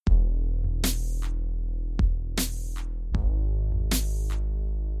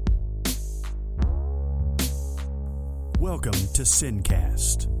Welcome to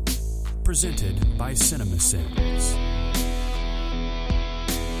Sincast, presented by CinemaSins.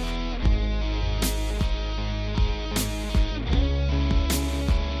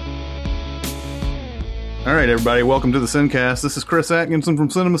 All right, everybody, welcome to the Sincast. This is Chris Atkinson from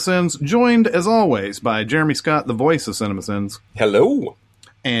CinemaSins, joined, as always, by Jeremy Scott, the voice of CinemaSins. Hello.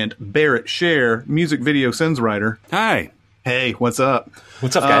 And Barrett Scher, music video sins writer. Hi. Hey, what's up?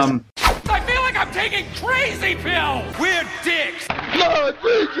 What's up, guys? I feel like I'm taking crazy pills! We're dicks!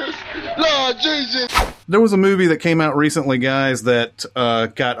 Lord Jesus! There was a movie that came out recently, guys, that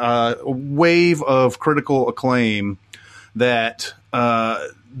got a wave of critical acclaim that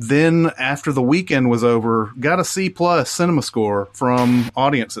then, after the weekend was over, got a C+ cinema score from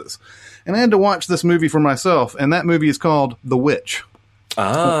audiences. And I had to watch this movie for myself, and that movie is called The Witch.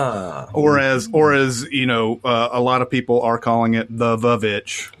 Or as you know, a lot of people are calling it The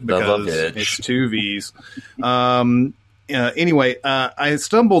Vitch, because it's two V's. Anyway, I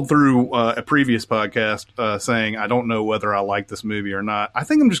stumbled through a previous podcast saying I don't know whether I like this movie or not. I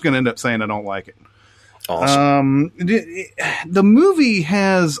think I'm just going to end up saying I don't like it. Awesome. The movie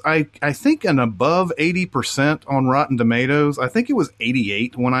has, I think, an above 80% on Rotten Tomatoes. I think it was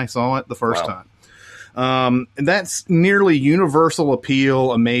 88 when I saw it the first time. And that's nearly universal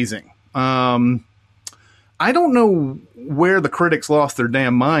appeal. Amazing. I don't know where the critics lost their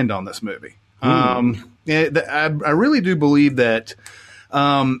damn mind on this movie. I really do believe that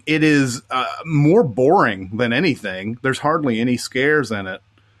it is more boring than anything. There's hardly any scares in it.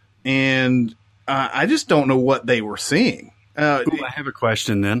 And I just don't know what they were seeing. I have a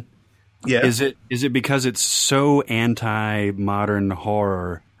question then. Yeah. Is it because it's so anti-modern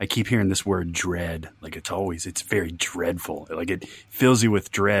horror? I keep hearing this word dread. Like it's very dreadful. Like it fills you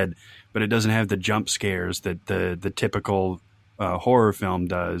with dread, but it doesn't have the jump scares that the typical horror film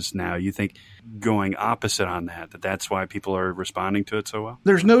does now. You think going opposite on that's why people are responding to it so well?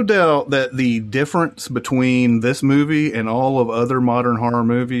 There's no doubt that the difference between this movie and all of other modern horror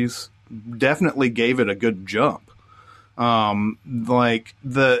movies definitely gave it a good jump. The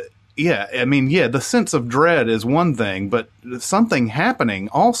sense of dread is one thing, but something happening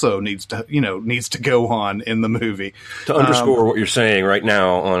also needs to go on in the movie. To underscore what you're saying right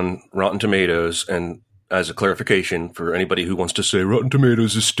now on Rotten Tomatoes, and as a clarification for anybody who wants to say Rotten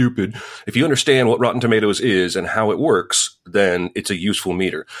Tomatoes is stupid, if you understand what Rotten Tomatoes is and how it works, then it's a useful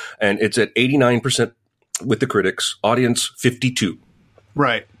meter. And it's at 89% with the critics, audience 52.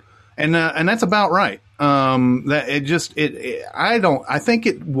 Right. And that's about right. I think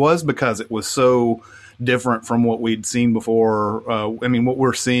it was because it was so different from what we'd seen before. What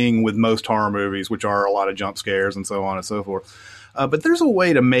we're seeing with most horror movies, which are a lot of jump scares and so on and so forth. But there's a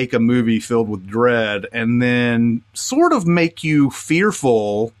way to make a movie filled with dread and then sort of make you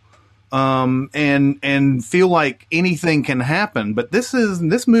fearful, and feel like anything can happen. But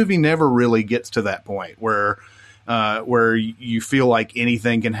this movie never really gets to that point where you feel like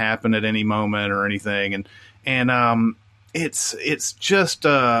anything can happen at any moment or anything. And it's just,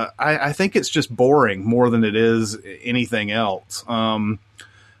 I think it's just boring more than it is anything else. I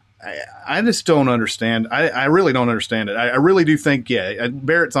just don't understand. I really don't understand it. I really do think,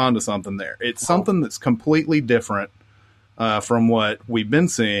 Barrett's onto something there. It's something that's completely different from what we've been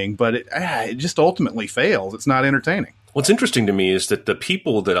seeing, but it just ultimately fails. It's not entertaining. What's interesting to me is that the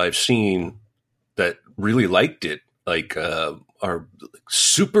people that I've seen that really liked it, are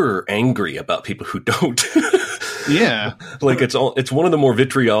super angry about people who don't. Yeah. It's one of the more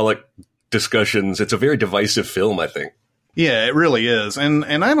vitriolic discussions. It's a very divisive film, I think. Yeah, it really is. And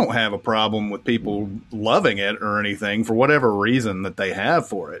I don't have a problem with people loving it or anything for whatever reason that they have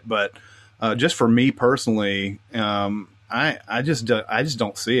for it. But just for me personally, I just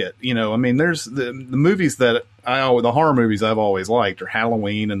don't see it. There's the movies that the horror movies I've always liked are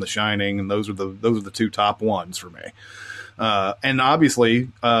Halloween and The Shining, and those are the two top ones for me. And obviously,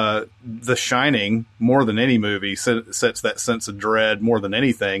 The Shining, more than any movie, sets that sense of dread more than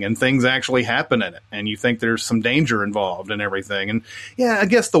anything, and things actually happen in it, and you think there's some danger involved and everything. And yeah, I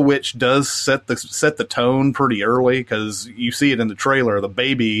guess The Witch does set the tone pretty early, because you see it in the trailer. The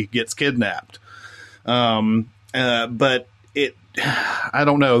baby gets kidnapped. But I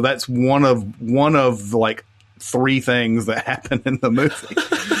don't know. That's one of like three things that happen in the movie,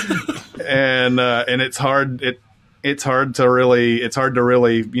 and it's hard. It's hard to really,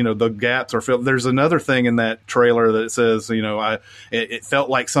 the gaps are filled. There's another thing in that trailer that says, it felt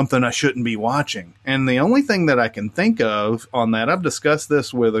like something I shouldn't be watching. And the only thing that I can think of on that, I've discussed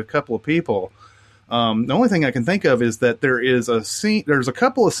this with a couple of people. The only thing I can think of is that there's a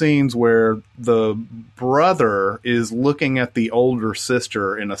couple of scenes where the brother is looking at the older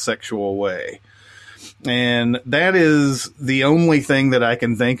sister in a sexual way. And that is the only thing that I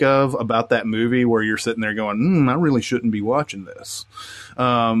can think of about that movie where you're sitting there going, I really shouldn't be watching this.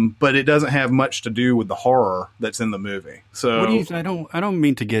 But it doesn't have much to do with the horror that's in the movie. So what do you? I don't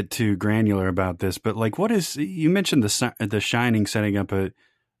mean to get too granular about this, but like, what is? You mentioned the Shining setting up a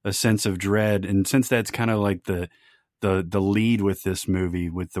sense of dread, and since that's kind of like the lead with this movie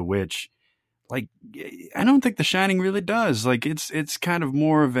with the witch, like I don't think The Shining really does. Like it's kind of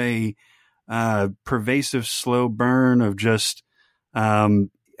more of a pervasive slow burn of just.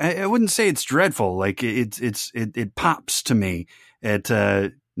 I wouldn't say it's dreadful. Like it pops to me at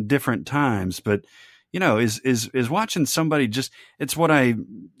different times, but is watching somebody just, it's what I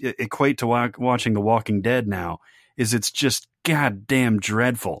equate to watching The Walking Dead now, is it's just goddamn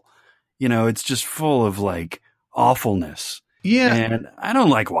dreadful. It's just full of like awfulness. Yeah. And I don't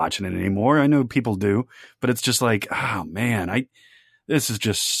like watching it anymore. I know people do, but it's just like, oh man, this is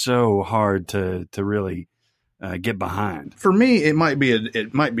just so hard to really get behind. For me, it might be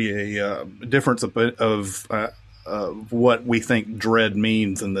a difference of what we think dread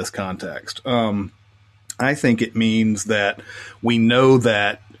means in this context. I think it means that we know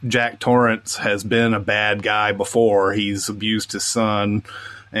that Jack Torrance has been a bad guy before. He's abused his son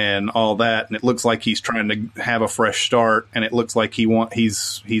and all that, and it looks like he's trying to have a fresh start, and it looks like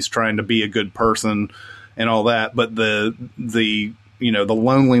he's trying to be a good person and all that. But the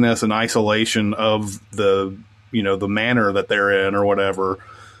loneliness and isolation of the manor that they're in or whatever,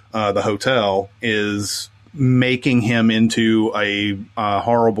 the hotel, is making him into a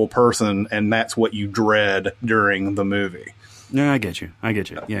horrible person, and that's what you dread during the movie. No, I get you.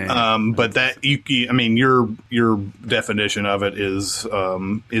 Yeah. But that your definition of it is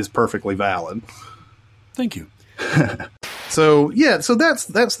perfectly valid. Thank you. So that's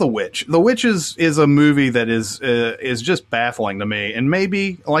The Witch. The Witch is a movie that is just baffling to me, and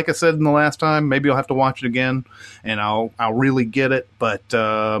maybe, like I said in the last time, maybe I'll have to watch it again, and I'll really get it. But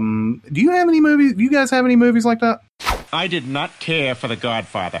do you have any movies? Do you guys have any movies like that? I did not care for The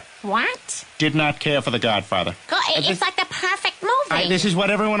Godfather. What? Did not care for The Godfather. God, it's like the perfect movie. This is what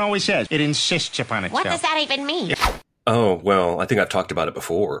everyone always says. It insists upon itself. What does that even mean? Oh, well, I think I've talked about it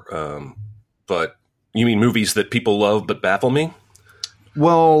before. But you mean movies that people love but baffle me?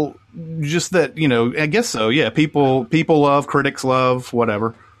 Well, just that, I guess so. Yeah, people love, critics love,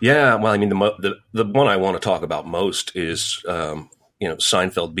 whatever. Yeah, well, I mean, the one I want to talk about most is,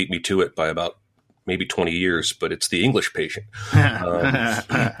 Seinfeld beat me to it by about maybe 20 years, but it's The English Patient.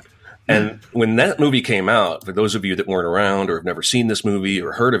 And when that movie came out, for those of you that weren't around or have never seen this movie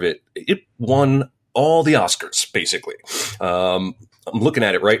or heard of it, it won all the Oscars, basically. I'm looking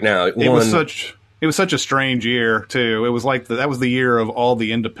at it right now. It was such a strange year, too. It was like that was the year of all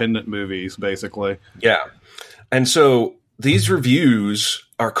the independent movies, basically. Yeah. And so these reviews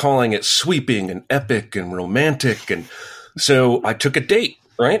are calling it sweeping and epic and romantic. And so I took a date,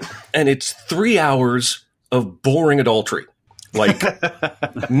 right? And it's 3 hours of boring adultery. Like,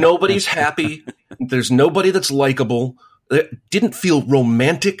 nobody's happy. There's nobody that's likable. It didn't feel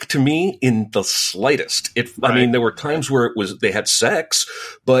romantic to me in the slightest. I mean, there were times where they had sex,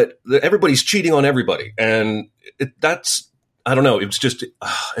 but everybody's cheating on everybody. And I don't know. It was just,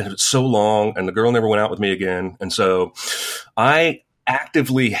 and it's so long, and the girl never went out with me again. And so I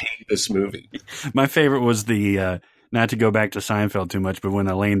actively hate this movie. My favorite was not to go back to Seinfeld too much, but when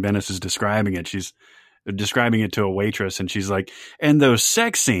Elaine Bennis is describing it, she's describing it to a waitress, and she's like, and those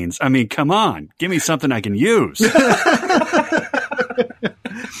sex scenes, I mean, come on, give me something I can use.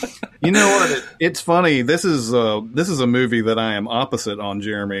 You know what? It's funny. This is a movie that I am opposite on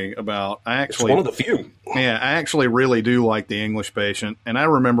Jeremy about. It's one of the few. Yeah, I actually really do like The English Patient, and I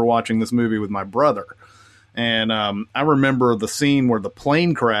remember watching this movie with my brother. And I remember the scene where the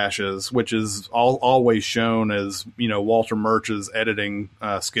plane crashes, which is always shown as, Walter Murch's editing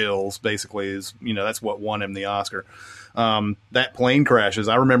skills, basically, is, that's what won him the Oscar. That plane crashes.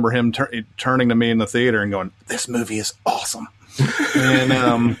 I remember him turning to me in the theater and going, "This movie is awesome."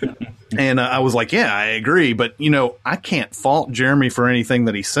 And I was like, yeah, I agree. But, I can't fault Jeremy for anything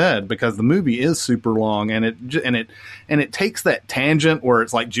that he said, because the movie is super long, and it takes that tangent where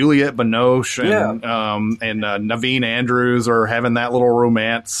it's like Juliette Binoche and Naveen Andrews are having that little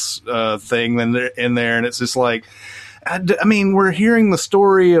romance thing in there. And it's just like, I mean, we're hearing the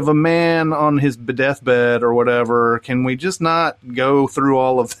story of a man on his deathbed or whatever. Can we just not go through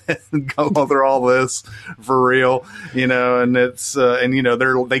all of this, this for real? And it's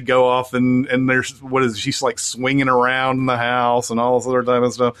they go off and there's she's like swinging around in the house and all this other type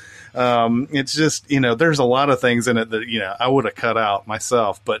of stuff. It's just, there's a lot of things in it that, I would have cut out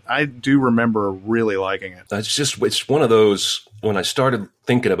myself, but I do remember really liking it. It's one of those when I started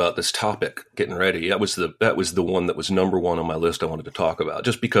thinking about this topic, getting ready, that was the one that was number one on my list I wanted to talk about,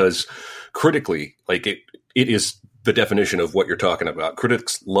 just because critically, like it is the definition of what you're talking about.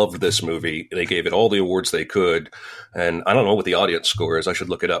 Critics loved this movie. They gave it all the awards they could. And I don't know what the audience score is. I should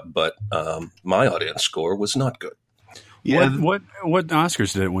look it up. But my audience score was not good. Yeah, What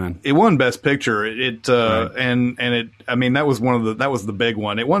Oscars did it win? it won Best Picture. I mean, that was the big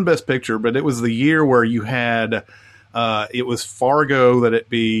one. It won Best Picture, but it was the year where you had it was Fargo that it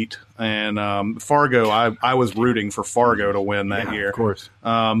beat, and Fargo. I was rooting for Fargo to win that year, of course.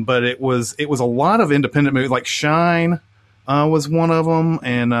 But it was a lot of independent movies, like Shine was one of them,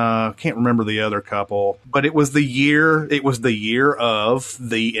 and can't remember the other couple. But it was the year. It was the year of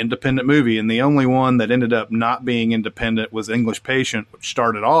the independent movie, and the only one that ended up not being independent was English Patient, which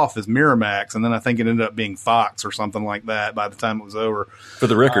started off as Miramax, and then I think it ended up being Fox or something like that by the time it was over. For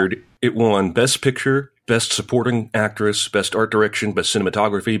the record, it won Best Picture, Best Supporting Actress, Best Art Direction, Best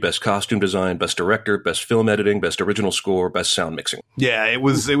Cinematography, Best Costume Design, Best Director, Best Film Editing, Best Original Score, Best Sound Mixing. Yeah, it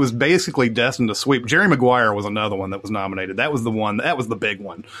was basically destined to sweep. Jerry Maguire was another one that was nominated. That was the one. That was the big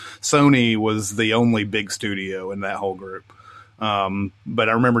one. Sony was the only big studio in that whole group. But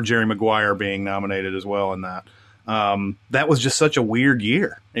I remember Jerry Maguire being nominated as well in that. That was just such a weird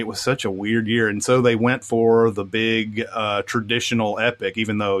year. It was such a weird year. And so they went for the big traditional epic,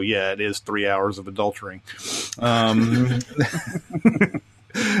 even though, yeah, it is 3 hours of adultering.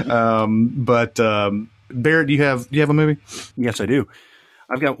 But Barrett, do you have a movie? Yes, I do.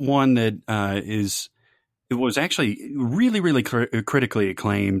 I've got one that it was actually really, really critically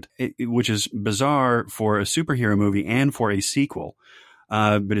acclaimed, which is bizarre for a superhero movie and for a sequel.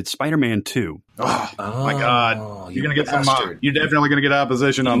 But it's Spider-Man 2. Oh my God! You're gonna get you're definitely gonna get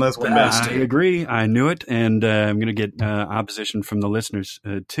opposition on this one. I agree. I knew it, and I'm gonna get opposition from the listeners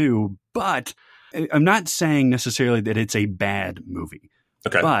too. But I'm not saying necessarily that it's a bad movie.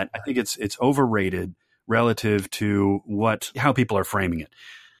 Okay. But I think it's overrated relative to how people are framing it.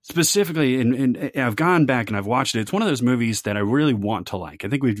 Specifically, and I've gone back and I've watched it. It's one of those movies that I really want to like. I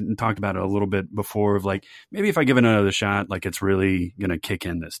think we've talked about it a little bit before of like, maybe if I give it another shot, like it's really going to kick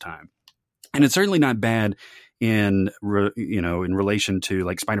in this time. And it's certainly not bad in relation to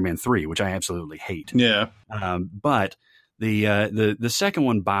like Spider-Man 3, which I absolutely hate. Yeah. But the second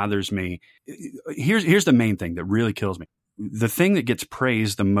one bothers me. Here's the main thing that really kills me. The thing that gets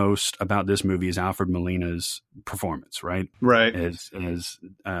praised the most about this movie is Alfred Molina's performance, right? Right. As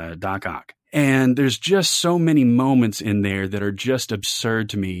Doc Ock. And there's just so many moments in there that are just absurd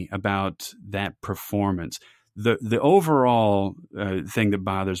to me about that performance. The overall thing that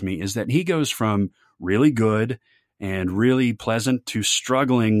bothers me is that he goes from really good and really pleasant to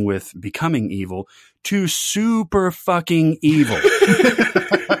struggling with becoming evil to super fucking evil.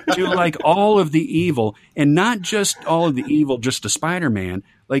 To like all of the evil, and not just all of the evil just to Spider-Man.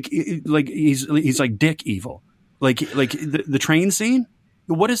 Like he's like Dick evil. Like the train scene.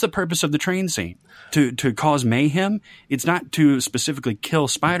 What is the purpose of the train scene? To cause mayhem? It's not to specifically kill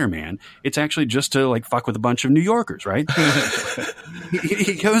Spider-Man. It's actually just to like fuck with a bunch of New Yorkers, right?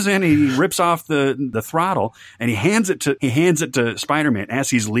 he goes in, and he rips off the throttle, and he hands it to Spider-Man as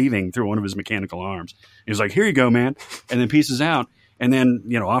he's leaving through one of his mechanical arms. He's like, "Here you go, man," and then pieces out. And then,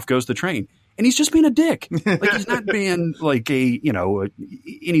 off goes the train. And he's just being a dick. Like, he's not being like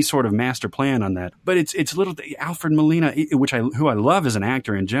any sort of master plan on that. But it's little Alfred Molina, who I love as an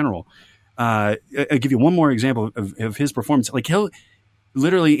actor in general. I'll give you one more example of his performance. Like, he'll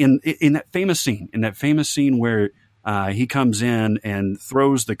literally in that famous scene where he comes in and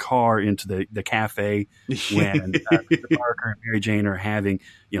throws the car into the cafe when Peter Parker and Mary Jane are having,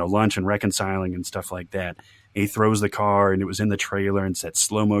 lunch and reconciling and stuff like that. He throws the car, and it was in the trailer, and it's that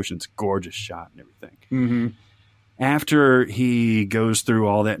slow motion. It's a gorgeous shot and everything. Mm-hmm. After he goes through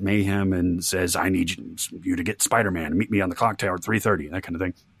all that mayhem and says, "I need you to get Spider-Man and meet me on the clock tower at 3:30," and that kind of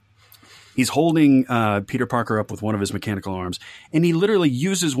thing. He's holding Peter Parker up with one of his mechanical arms, and he literally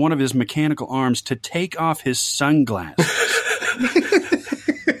uses one of his mechanical arms to take off his sunglasses.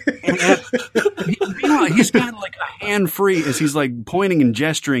 Meanwhile, he's got like a hand free as he's like pointing and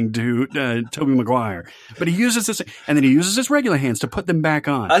gesturing to Tobey Maguire. But he uses this, and then he uses his regular hands to put them back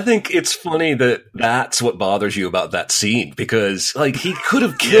on. I think it's funny that that's what bothers you about that scene, because like he could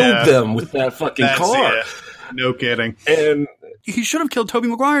have killed them with that fucking car. It. No kidding. And he should have killed Tobey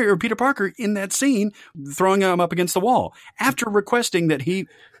Maguire or Peter Parker in that scene, throwing him up against the wall after requesting that he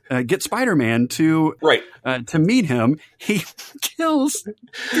get Spider-Man to meet him. He kills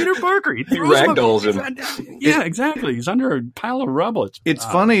Peter Parker. He ragdolls him. Yeah, exactly. He's under a pile of rubble. It's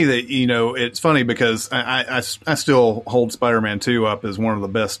funny that it's funny because I still hold Spider-Man 2 up as one of the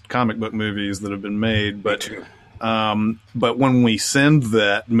best comic book movies that have been made. But But when we send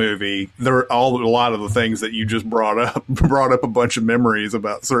that movie, there are a lot of the things that you just brought up a bunch of memories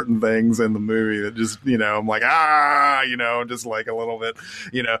about certain things in the movie that just, I'm like, just like a little bit,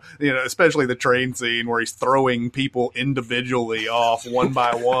 especially the train scene where he's throwing people individually off one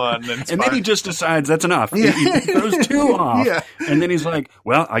by one. And then he just decides that's enough. He throws two off. Yeah. And then he's like,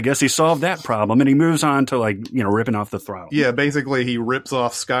 well, I guess he solved that problem. And he moves on to ripping off the throttle. Yeah. Basically he rips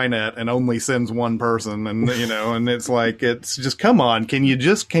off Skynet and only sends one person. And, and it's like, it's just, come on, can you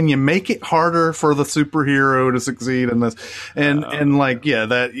make it harder for the superhero to succeed in this? And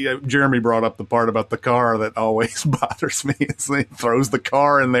Jeremy brought up the part about the car that always bothers me. Is he throws the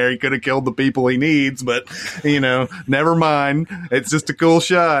car in there. He could have killed the people he needs, but never mind. It's just a cool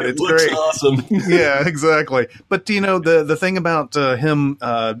shot. It's looks great. Awesome. Yeah, exactly. But the thing about him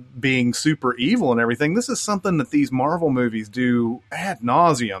being super evil and everything, this is something that these Marvel movies do ad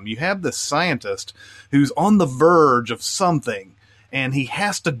nauseum. You have this scientist who's on the verge of something, and he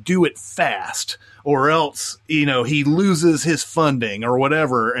has to do it fast, or else, he loses his funding or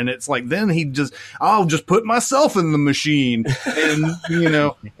whatever. And it's like, then I'll just put myself in the machine, and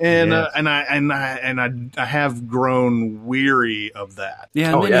I have grown weary of that.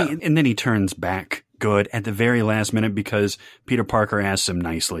 Yeah. And then he turns back good at the very last minute because Peter Parker asks him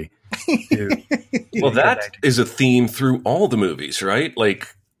nicely. Well, that is a theme through all the movies, right?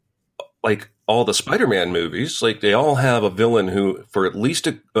 Like all the Spider-Man movies, they all have a villain who, for at least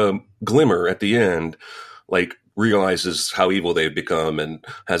a glimmer at the end, realizes how evil they've become and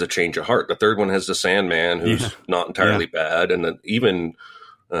has a change of heart. The third one has the Sandman, who's not entirely bad, and then even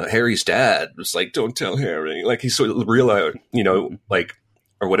Harry's dad was like, "Don't tell Harry." He sort of realized,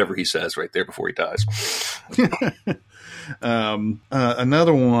 or whatever he says right there before he dies.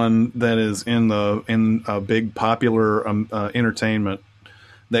 Another one that is in a big popular entertainment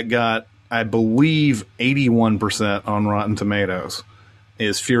that got, I believe, 81% on Rotten Tomatoes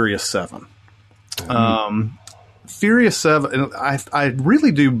is Furious 7. Furious 7, I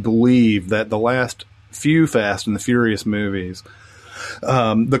really do believe that the last few Fast and the Furious movies,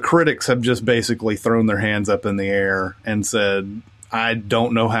 the critics have just basically thrown their hands up in the air and said, I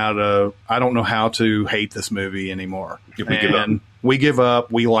don't know how to hate this movie anymore. We give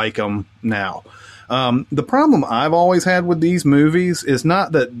up. We like them now. The problem I've always had with these movies is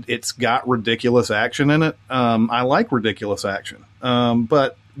not that it's got ridiculous action in it. I like ridiculous action.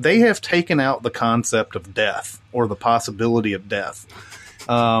 But they have taken out the concept of death or the possibility of death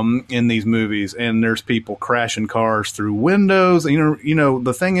in these movies. And there's people crashing cars through windows.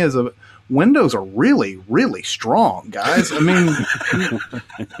 The thing is, windows are really, really strong, guys. I mean,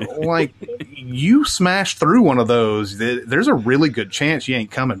 you smash through one of those, there's a really good chance you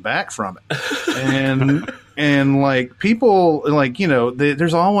ain't coming back from it. And people,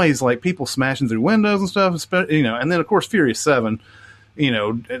 there's always people smashing through windows and stuff, and then of course Furious 7,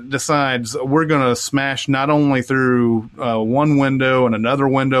 decides we're going to smash not only through one window and another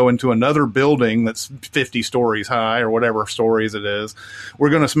window into another building that's 50 stories high or whatever stories it is. We're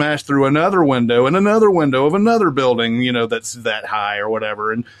going to smash through another window and another window of another building, that's that high or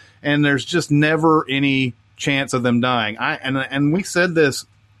whatever. And there's just never any chance of them dying. And we said this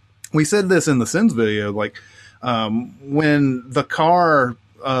in the Sins video, when the car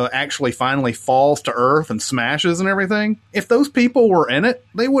actually finally falls to earth and smashes and everything. If those people were in it,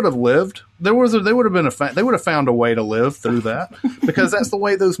 they would have lived. They would have found a way to live through that because that's the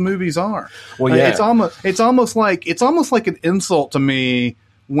way those movies are. Well, yeah. It's almost like an insult to me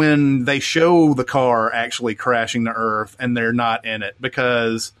when they show the car actually crashing to earth and they're not in it,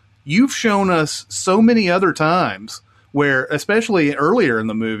 because you've shown us so many other times where, especially earlier in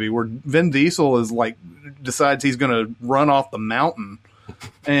the movie, where Vin Diesel is decides he's going to run off the mountain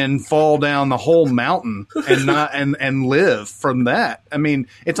and fall down the whole mountain and live from that. I mean,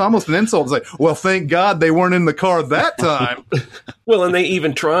 it's almost an insult. It's well, thank God they weren't in the car that time. Well, and they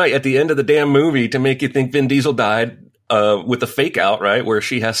even try at the end of the damn movie to make you think Vin Diesel died with a fake out, right? Where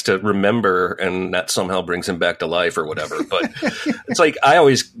she has to remember and that somehow brings him back to life or whatever. But it's I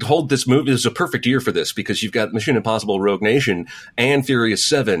always hold this movie as a perfect year for this, because you've got Mission Impossible Rogue Nation and Furious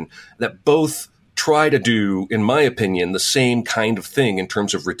 7 that both try to do, in my opinion, the same kind of thing in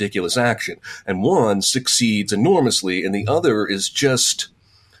terms of ridiculous action. And one succeeds enormously, and the other is just,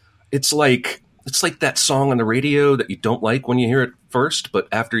 it's like that song on the radio that you don't like when you hear it first, but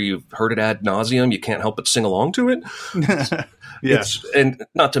after you've heard it ad nauseum, you can't help but sing along to it. Yeah. And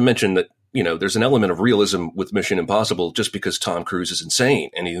not to mention that, there's an element of realism with Mission Impossible just because Tom Cruise is insane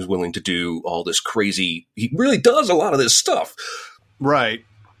and he's willing to do all this crazy, he really does a lot of this stuff. Right.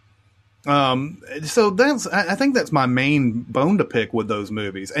 So I think that's my main bone to pick with those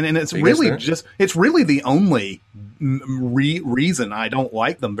movies, and it's you guys really there? it's really the only reason I don't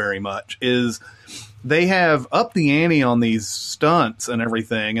like them very much is they have upped the ante on these stunts and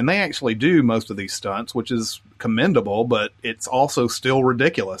everything, and they actually do most of these stunts, which is commendable, but it's also still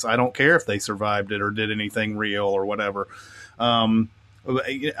ridiculous. I don't care if they survived it or did anything real or whatever.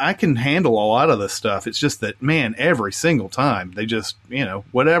 I can handle a lot of this stuff. It's just that, man, every single time they just,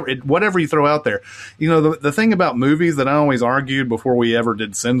 whatever you throw out there. The thing about movies that I always argued before we ever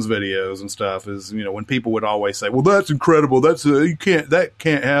did Sims videos and stuff is, when people would always say, well, that's incredible. That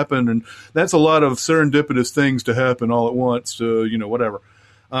can't happen. And that's a lot of serendipitous things to happen all at once to, whatever.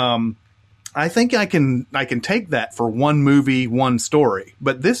 I think I can take that for one movie, one story,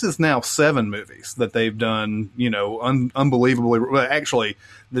 but this is now 7 movies that they've done, unbelievably. Well, actually,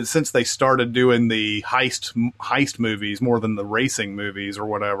 since they started doing the heist movies more than the racing movies or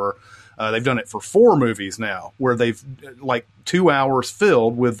whatever, they've done it for 4 movies now, where they've 2 hours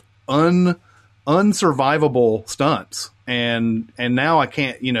filled with unsurvivable stunts, and now I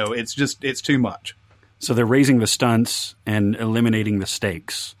can't. It's too much. So they're raising the stunts and eliminating the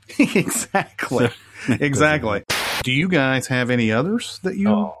stakes. Exactly. Exactly. Do you guys have any others that you...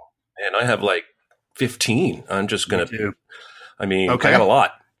 Oh, man, I have 15. I'm just going to... I mean, Okay. I got a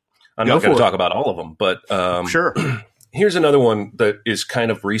lot. I'm Go not going for to it. talk about all of them, but Sure. here's another one that is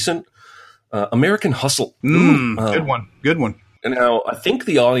kind of recent. American Hustle. Good one. And now, I think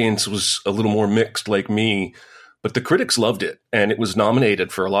the audience was a little more mixed like me, but the critics loved it, and it was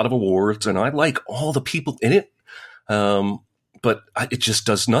nominated for a lot of awards, and I like all the people in it. But it just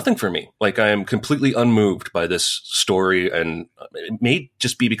does nothing for me. I am completely unmoved by this story, and it may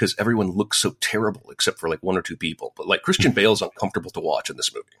just be because everyone looks so terrible, except for 1 or 2 people. But Christian Bale's uncomfortable to watch in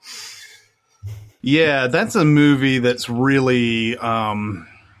this movie. Yeah, that's a movie that's really... I'm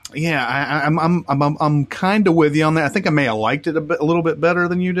kind of with you on that. I think I may have liked it a little bit better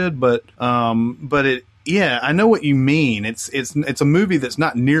than you did, but it... Yeah, I know what you mean. It's a movie that's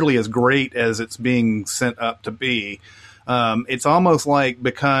not nearly as great as it's being sent up to be. It's almost like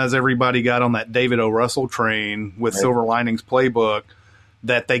because everybody got on that David O. Russell train with Silver Linings Playbook,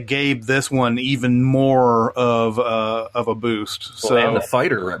 that they gave this one even more of a boost. Well, and The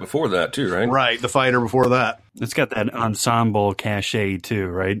Fighter right before that too, right? Right, The Fighter before that. It's got that ensemble cachet too,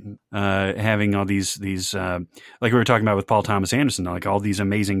 right? Having all these like we were talking about with Paul Thomas Anderson, all these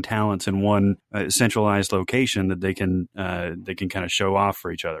amazing talents in one centralized location that they can kind of show off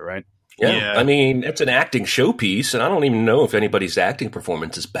for each other, right? Yeah. I mean, it's an acting showpiece, and I don't even know if anybody's acting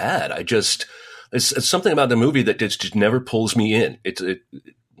performance is bad. It's something about the movie that just never pulls me in. It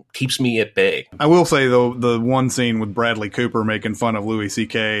keeps me at bay. I will say, though, the one scene with Bradley Cooper making fun of Louis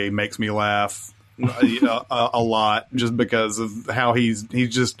C.K. makes me laugh a lot, just because of how he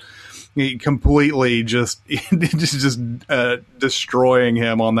completely just destroying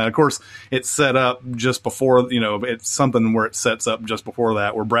him on that. Of course, it's set up just before, it's something where it sets up just before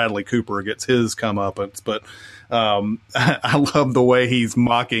that, where Bradley Cooper gets his comeuppance. But I love the way he's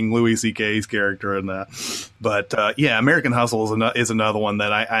mocking Louis C.K.'s character in that. But American Hustle is another one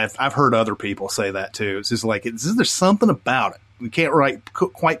that I've heard other people say that too. It's just there's something about it. I can't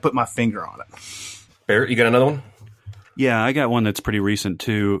quite put my finger on it. Barrett, you got another one? Yeah, I got one that's pretty recent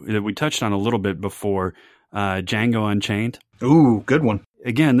too that we touched on a little bit before. Django Unchained. Ooh, good one.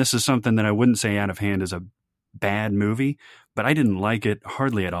 Again, this is something that I wouldn't say out of hand is a bad movie, but I didn't like it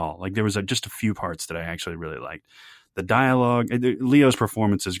hardly at all. There was just a few parts that I actually really liked. The dialogue, Leo's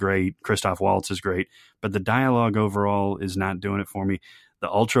performance is great. Christoph Waltz is great, but the dialogue overall is not doing it for me. The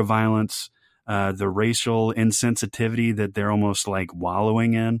ultra violence, the racial insensitivity that they're almost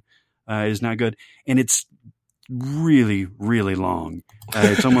wallowing in is not good. And it's really, really long.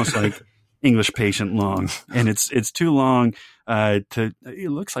 It's almost like English Patient long, and it's too long it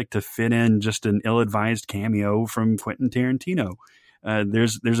looks like to fit in just an ill-advised cameo from Quentin Tarantino.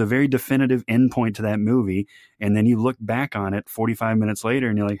 There's a very definitive endpoint to that movie, and then you look back on it 45 minutes later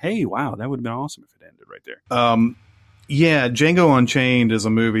and you're like, hey, wow, that would have been awesome if it ended right there. Django Unchained is a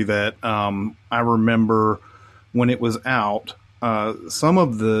movie that I remember when it was out, some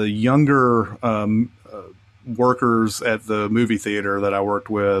of the younger workers at the movie theater that I worked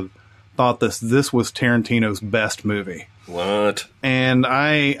with thought this was Tarantino's best movie. What? And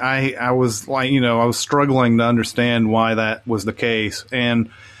I was I was struggling to understand why that was the case. And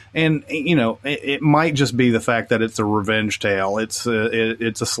it might just be the fact that it's a revenge tale. It's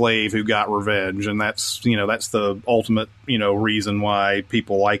a slave who got revenge, and that's the ultimate reason why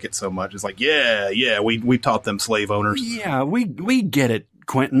people like it so much. It's we taught them slave owners. Yeah, we get it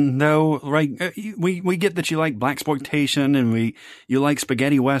Quentin, though, right? We get that you like blaxploitation and you like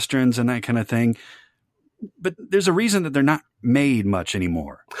spaghetti westerns and that kind of thing, but there's a reason that they're not made much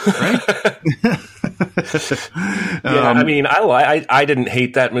anymore, right? I mean, I didn't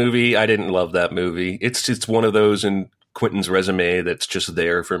hate that movie. I didn't love that movie. It's one of those in Quentin's resume that's just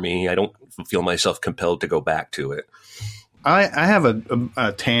there for me. I don't feel myself compelled to go back to it. I have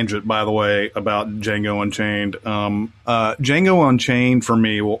a tangent, by the way, about Django Unchained. Django Unchained, for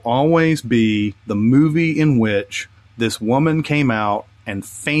me, will always be the movie in which this woman came out and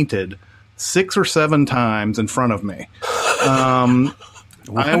fainted 6 or 7 times in front of me. And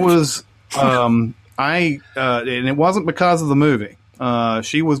it wasn't because of the movie.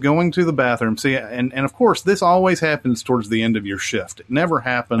 She was going to the bathroom. See, and of course, this always happens towards the end of your shift. It never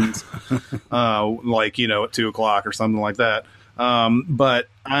happens, like, at 2:00 or something like that. But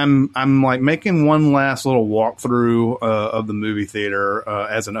I'm like making one last little walkthrough of the movie theater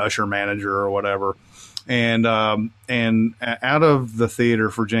as an usher manager or whatever. And out of the theater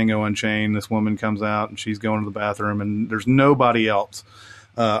for Django Unchained, this woman comes out and she's going to the bathroom and there's nobody else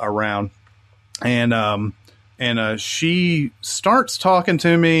around. And she starts talking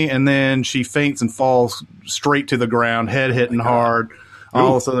to me, and then she faints and falls straight to the ground, head hitting hard,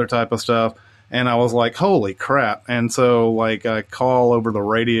 all this other type of stuff. And I was like, holy crap. And so, like, I call over the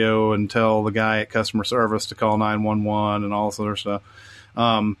radio and tell the guy at customer service to call 911 and all this other stuff.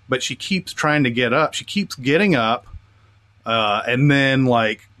 But she keeps trying to get up. She keeps getting up, and then,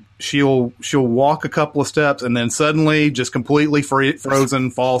 like, she'll walk a couple of steps and then suddenly just completely frozen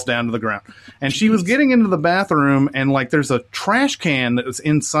falls down to the ground. And she was getting into the bathroom and like there's a trash can that was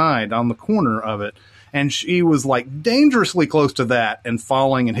inside on the corner of it. And she was like dangerously close to that and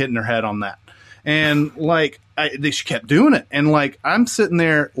falling and hitting her head on that. And like, she kept doing it. And like, I'm sitting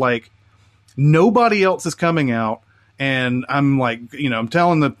there like nobody else is coming out. And I'm like, I'm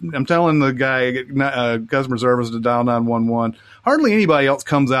telling the guy, customer service to dial 911. Hardly anybody else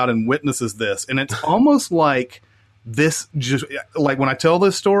comes out and witnesses this. And it's almost like this, just like when I tell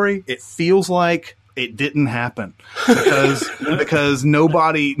this story, it feels like it didn't happen because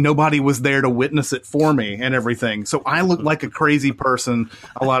nobody was there to witness it for me and everything. So I look like a crazy person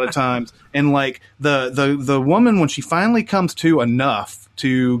a lot of times. And like the woman, when she finally comes to enough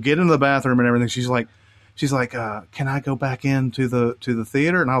to get into the bathroom and everything, she's like, can I go back into the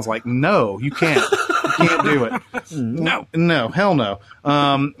theater? And I was like, no, you can't. You can't do it. No, hell no.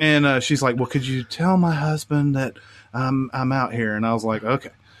 And she's like, well, could you tell my husband that I'm out here? And I was like,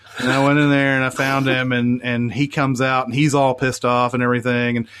 okay. And I went in there and I found him and he comes out and he's all pissed off and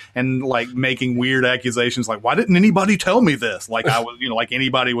everything and like making weird accusations like, why didn't anybody tell me this? Like I was, like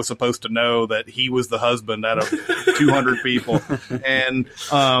anybody was supposed to know that he was the husband out of 200 people and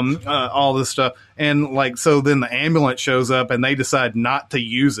all this stuff. And like, so then the ambulance shows up and they decide not to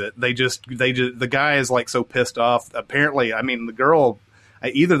use it. The guy is like so pissed off. Apparently, I mean,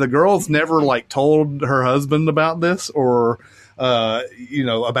 either the girl's never like told her husband about this or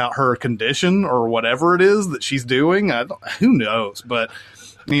about her condition or whatever it is that she's doing. Who knows? But,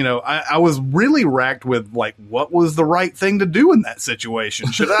 I was really racked with like, what was the right thing to do in that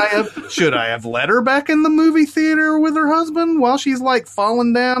situation? Should I have let her back in the movie theater with her husband while she's like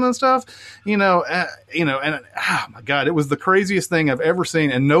falling down and stuff? And oh my God, it was the craziest thing I've ever seen.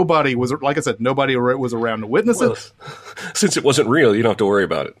 And nobody was, like I said, nobody was around to witness it. Since it wasn't real, you don't have to worry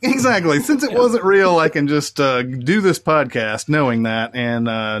about it. Exactly. Since it wasn't real, I can just do this podcast knowing that and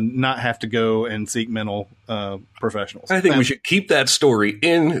not have to go and seek mental professionals. I think we should keep that story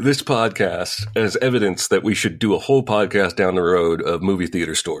in this podcast as evidence that we should do a whole podcast down the road of movie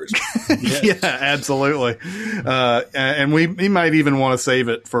theater stories. Yeah, absolutely. And we might even want to save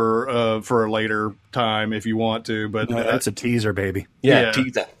it for a later time if you want to. But that's a teaser, baby. Yeah.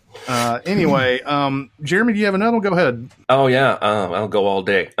 Teaser. Anyway, Jeremy, do you have another one? Go ahead. Oh, yeah. I'll go all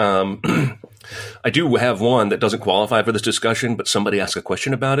day. I do have one that doesn't qualify for this discussion, but somebody asked a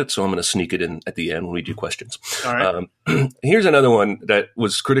question about it, so I'm going to sneak it in at the end when we do questions. All right. Here's another one that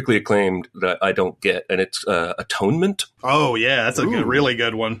was critically acclaimed that I don't get, and it's Atonement. Oh, yeah. That's a really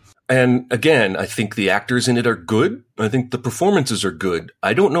good one. And again, I think the actors in it are good. I think the performances are good.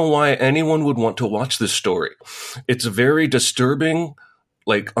 I don't know why anyone would want to watch this story. It's a very disturbing,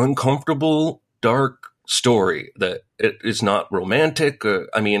 like uncomfortable, dark story that it is not romantic.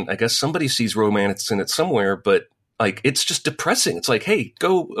 I mean, I guess somebody sees romance in it somewhere, but like it's just depressing. It's like, hey,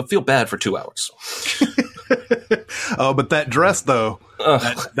 go feel bad for 2 hours. Oh, but that dress though,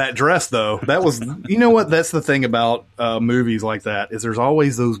 that dress though, that was, what? That's the thing about movies like that is there's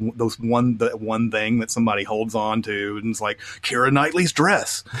always that one thing that somebody holds on to, and it's like Keira Knightley's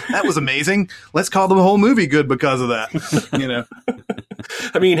dress. That was amazing. Let's call the whole movie good because of that.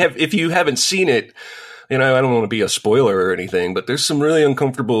 I mean, if you haven't seen it, I don't want to be a spoiler or anything, but there's some really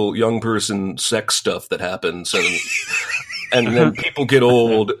uncomfortable young person sex stuff that happens, and then people get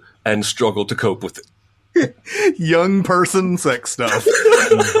old and struggle to cope with it. Young person sex stuff. I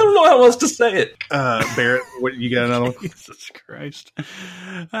don't know how else to say it. Barrett, what you got another one? Jesus Christ.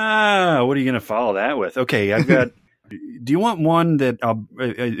 What are you going to follow that with? Okay, I've got. Do you want one that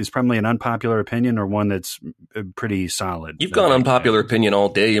is probably an unpopular opinion, or one that's pretty solid? You've gone unpopular opinion all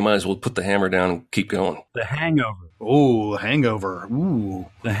day. You might as well put the hammer down and keep going. The Hangover. Oh, Hangover. Ooh,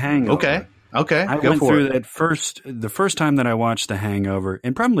 The Hangover. Okay. I went through that the first time that I watched The Hangover,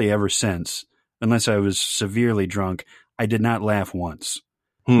 and probably ever since, unless I was severely drunk, I did not laugh once.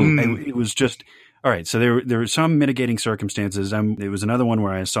 It was just, all right, so there were some mitigating circumstances. It was another one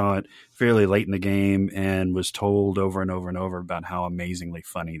where I saw it fairly late in the game and was told over and over and over about how amazingly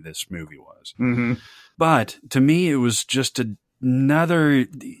funny this movie was. Mm-hmm. But to me, it was just another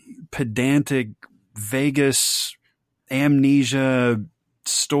pedantic Vegas amnesia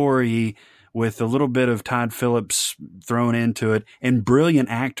story with a little bit of Todd Phillips thrown into it and brilliant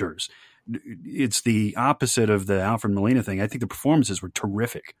actors. It's the opposite of the Alfred Molina thing. I think the performances were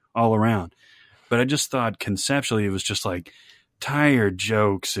terrific all around. But I just thought conceptually it was just like tired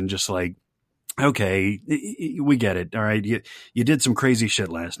jokes and just like, okay, we get it. All right. You did some crazy shit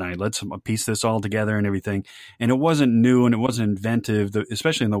last night. Let's piece this all together and everything. And it wasn't new and it wasn't inventive,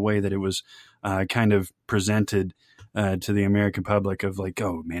 especially in the way that it was kind of presented to the American public of like,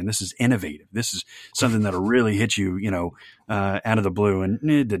 oh man, this is innovative. This is something that'll really hit you, out of the blue. And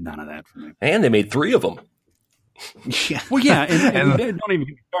it did none of that for me. And they made 3 of them. Yeah. Well, yeah. And don't even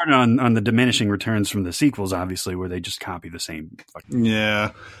get started on the diminishing returns from the sequels, obviously, where they just copy the same.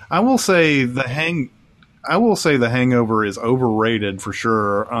 Yeah. I will say the Hangover is overrated for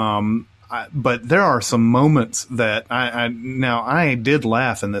sure. But there are some moments that I did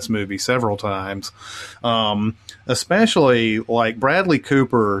laugh in this movie several times, especially like Bradley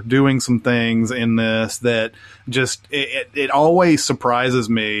Cooper doing some things in this that just it always surprises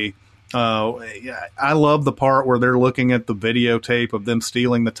me. I love the part where they're looking at the videotape of them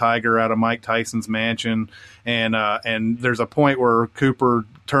stealing the tiger out of Mike Tyson's mansion, and there's a point where Cooper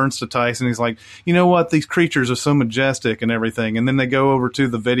turns to Tyson. He's like, you know what? These creatures are so majestic and everything. And then they go over to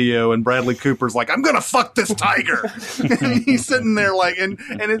the video, and Bradley Cooper's like, I'm gonna fuck this tiger. And he's sitting there like, and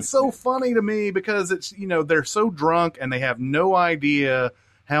it's so funny to me because it's they're so drunk and they have no idea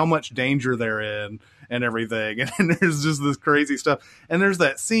how much danger they're in and everything. And there's just this crazy stuff. And there's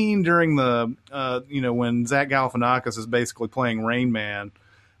that scene during the, when Zach Galifianakis is basically playing Rain Man.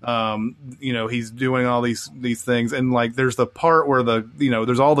 He's doing all these things. And like, there's the part where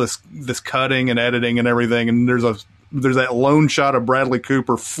there's all this cutting and editing and everything. And there's that lone shot of Bradley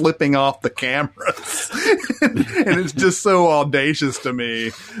Cooper flipping off the cameras. And it's just so audacious to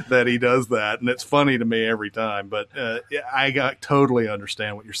me that he does that. And it's funny to me every time. But I totally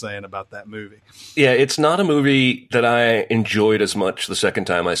understand what you're saying about that movie. Yeah, it's not a movie that I enjoyed as much the second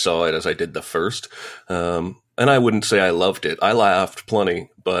time I saw it as I did the first. And I wouldn't say I loved it. I laughed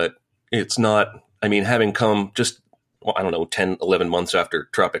plenty, but it's not, having come just, 10, 11 months after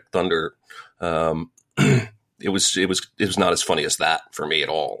Tropic Thunder, it was not as funny as that for me at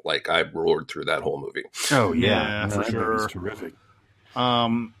all. Like, I roared through that whole movie. Oh yeah, for sure. It was terrific.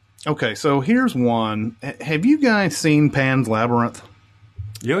 Okay, so here's one. Have you guys seen Pan's Labyrinth?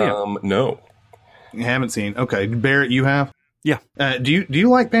 Yeah. No. You haven't seen. Okay, Barrett, you have? Yeah. Do you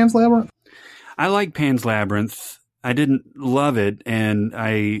like Pan's Labyrinth? I like Pan's Labyrinth. I didn't love it, and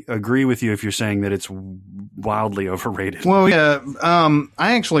I agree with you if you're saying that it's wildly overrated. Well, yeah.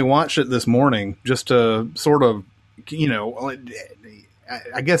 I actually watched it this morning just to sort of,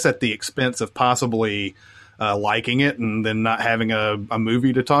 I guess at the expense of possibly liking it and then not having a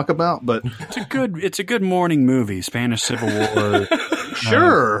movie to talk about. But it's a good morning movie. Spanish Civil War.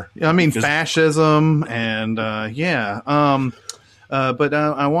 Sure. Fascism and but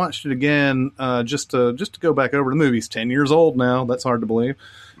I watched it again just to go back over the movie. It's 10 years old now. That's hard to believe.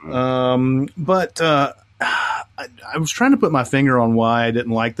 But I was trying to put my finger on why I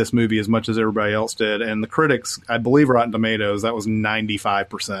didn't like this movie as much as everybody else did. And the critics, I believe Rotten Tomatoes, that was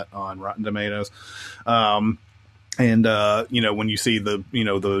 95% on Rotten Tomatoes. When you see the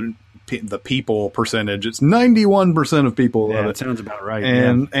people percentage, it's 91% of people love it. That sounds about right.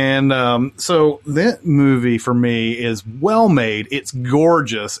 So that movie for me is well made. It's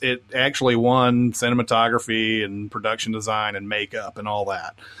gorgeous. It actually won cinematography and production design and makeup and all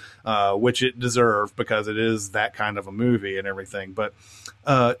that, which it deserved because it is that kind of a movie and everything. But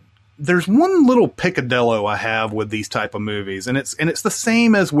there's one little picadillo I have with these type of movies, and it's the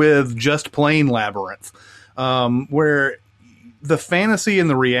same as with Just Plain Labyrinth, where the fantasy and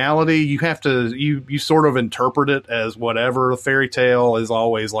the reality, you have to you sort of interpret it as whatever. A fairy tale is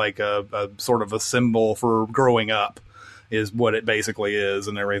always like a sort of a symbol for growing up, is what it basically is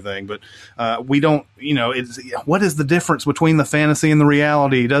and everything. But we don't, what is the difference between the fantasy and the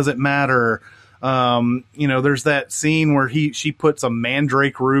reality? Does it matter? There's that scene where she puts a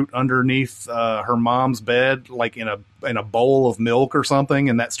mandrake root underneath her mom's bed, like in a bowl of milk or something,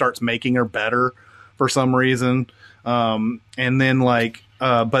 and that starts making her better for some reason. And then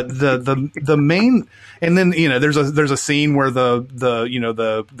but the main, and then there's a scene where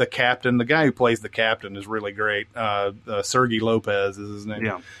the captain, the guy who plays the captain, is really great. Sergi Lopez is his name.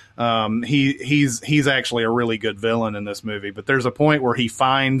 Yeah. He's actually a really good villain in this movie, but there's a point where he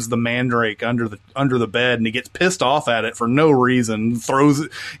finds the mandrake under the bed, and he gets pissed off at it for no reason. Throws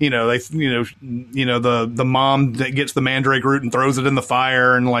it, the mom that gets the mandrake root and throws it in the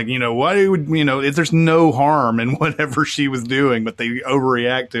fire, and why would there's no harm in whatever she was doing, but they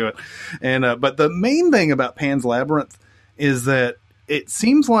overreact to it. And but the main thing about Pan's Labyrinth is that it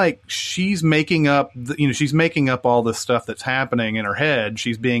seems like she's making up all this stuff that's happening in her head.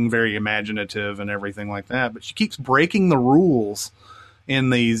 She's being very imaginative and everything like that, but she keeps breaking the rules in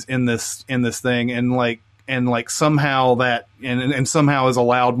this thing, and somehow that and somehow is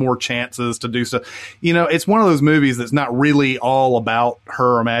allowed more chances to do stuff. It's one of those movies that's not really all about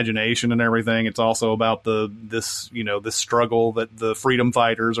her imagination and everything. It's also about this struggle that the freedom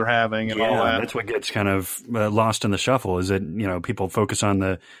fighters are having and all that. That's what gets kind of lost in the shuffle, is that people focus on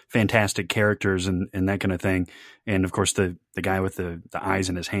the fantastic characters and that kind of thing, and of course the guy with the eyes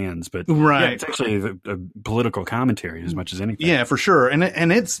in his hands. But right, it's actually a political commentary as much as anything. Yeah, for sure.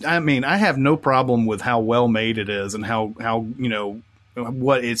 And it's, I have no problem with how well made it is and how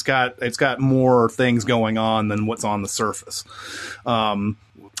what it's got more things going on than what's on the surface. But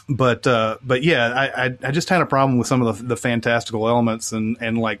yeah, I just had a problem with some of the fantastical elements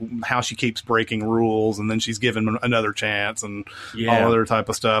and like how she keeps breaking rules, and then she's given another chance and all other type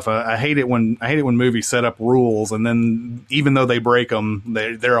of stuff. I hate it when movies set up rules, and then even though they break them,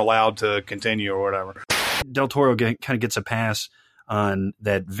 they're allowed to continue or whatever. Del Toro kind of gets a pass on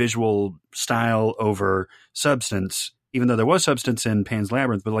that visual style over substance, even though there was substance in Pan's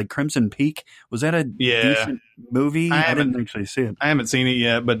Labyrinth. But like Crimson Peak, was that a decent movie? I didn't actually see it. I haven't seen it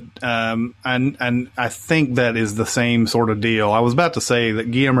yet, but and I think that is the same sort of deal. I was about to say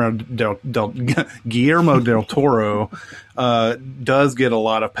that Guillermo del Toro does get a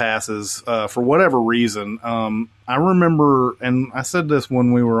lot of passes for whatever reason. I remember, and I said this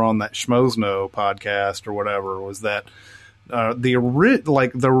when we were on that Schmozno podcast or whatever, was that the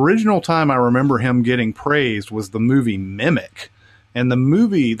original time I remember him getting praised was the movie Mimic, and the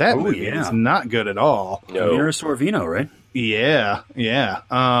movie is not good at all. No. Mira Sorvino, right? Yeah.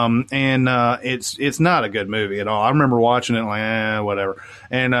 And it's not a good movie at all. I remember watching it like, whatever.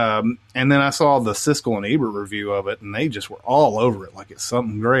 And then I saw the Siskel and Ebert review of it, and they just were all over it like it's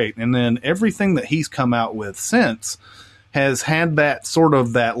something great. And then everything that he's come out with since has had that sort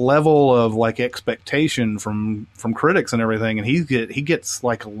of that level of like expectation from critics and everything, and he gets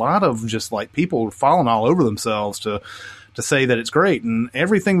like a lot of just like people falling all over themselves to say that it's great. And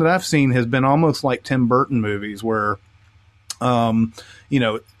everything that I've seen has been almost like Tim Burton movies where,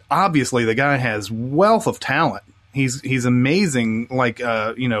 obviously the guy has wealth of talent. He's amazing, like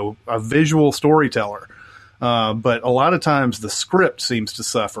a visual storyteller. But a lot of times the script seems to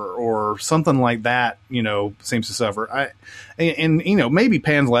suffer, or something like that, seems to suffer. Maybe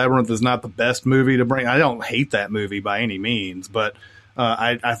Pan's Labyrinth is not the best movie to bring. I don't hate that movie by any means, but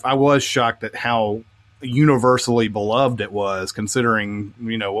I was shocked at how universally beloved it was, considering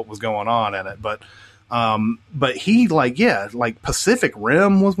what was going on in it. But he like Pacific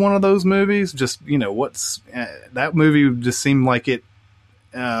Rim was one of those movies. Just that movie just seemed like it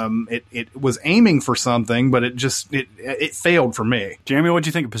was aiming for something, but it failed for me. Jeremy, what'd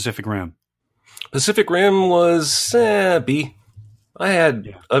you think of Pacific Rim? Pacific Rim was B. I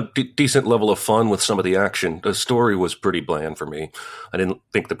had a decent level of fun with some of the action. The story was pretty bland for me. I didn't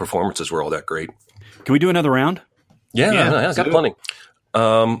think the performances were all that great. Can we do another round? Yeah, I got plenty.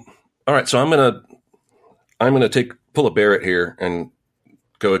 All right, so I'm gonna pull a Barrett here and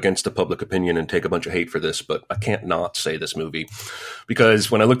go against the public opinion and take a bunch of hate for this, but I can't not say this movie, because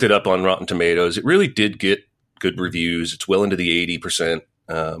when I looked it up on Rotten Tomatoes, it really did get good reviews. It's well into the 80%,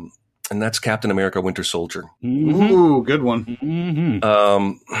 and that's Captain America: Winter Soldier. Mm-hmm. Ooh, good one.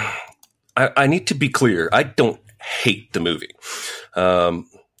 Mm-hmm. I need to be clear. I don't hate the movie.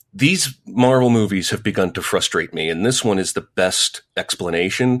 These Marvel movies have begun to frustrate me, and this one is the best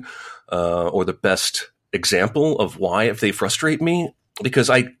explanation or the best example of why if they frustrate me. Because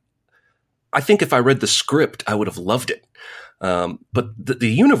I think if I read the script, I would have loved it. But the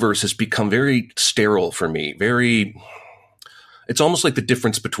universe has become very sterile for me. It's almost like the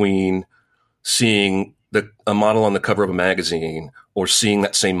difference between seeing a model on the cover of a magazine or seeing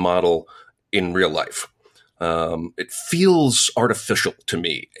that same model in real life. It feels artificial to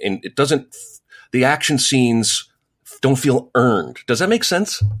me, and the action scenes don't feel earned. Does that make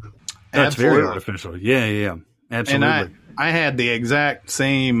sense? That's very Absolutely. artificial. Yeah. Absolutely. And I had the exact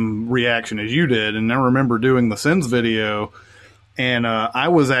same reaction as you did. And I remember doing the Sins video, and I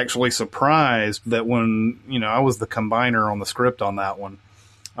was actually surprised that when, I was the combiner on the script on that one.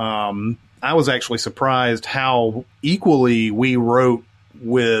 I was actually surprised how equally we wrote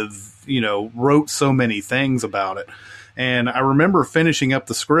so many things about it. And I remember finishing up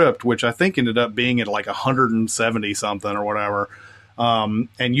the script, which I think ended up being at like 170 something or whatever. And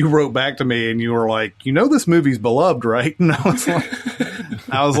you wrote back to me and you were like, this movie's beloved, right? And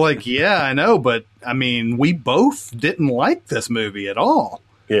I was like, yeah, I know. But I mean, we both didn't like this movie at all.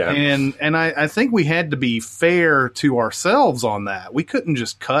 Yeah. And I think we had to be fair to ourselves on that. We couldn't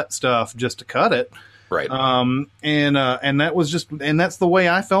just cut stuff just to cut it. Right. And that's the way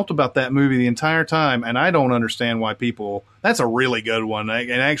I felt about that movie the entire time. And I don't understand why that's a really good one.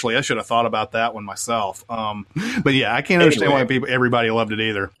 And actually I should have thought about that one myself. But yeah, I can't understand why everybody loved it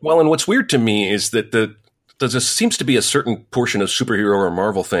either. Well, and what's weird to me is that there seems to be a certain portion of superhero or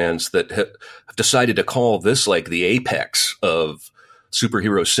Marvel fans that have decided to call this like the apex of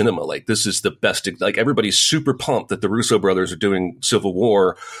superhero cinema. Like, this is the best. Like, everybody's super pumped that the Russo brothers are doing Civil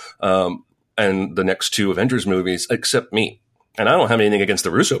War, and the next two Avengers movies, except me. And I don't have anything against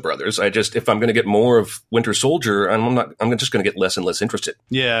the Russo brothers. If I'm going to get more of Winter Soldier, I'm just going to get less and less interested.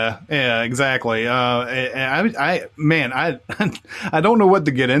 Yeah, exactly. I don't know what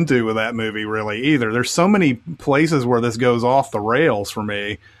to get into with that movie really either. There's so many places where this goes off the rails for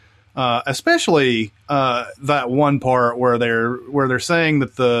me. Especially that one part where they're saying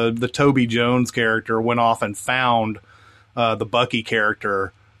that the Toby Jones character went off and found the Bucky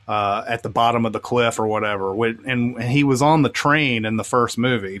character at the bottom of the cliff or whatever, and he was on the train in the first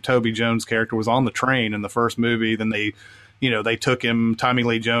movie. Toby Jones' character was on the train in the first movie. Then they took him. Tommy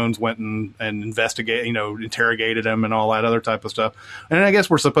Lee Jones went and interrogated him and all that other type of stuff. And I guess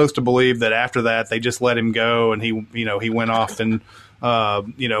we're supposed to believe that after that they just let him go, and he went off and.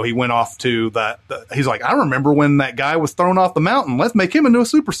 He went off to that. He's like, I remember when that guy was thrown off the mountain. Let's make him into a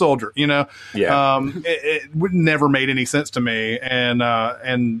super soldier. Yeah. It would never made any sense to me. And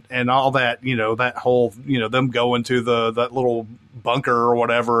all that, that whole, them going to that little bunker or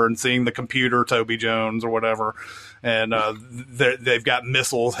whatever and seeing the computer Toby Jones or whatever. And they've got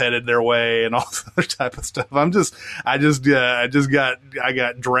missiles headed their way and all this other type of stuff. I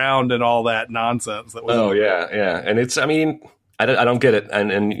got drowned in all that nonsense. That was yeah. And I don't get it,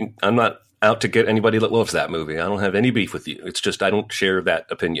 and I'm not out to get anybody that loves that movie. I don't have any beef with you. It's just I don't share that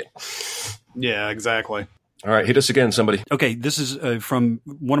opinion. Yeah, exactly. All right, hit us again, somebody. Okay, this is from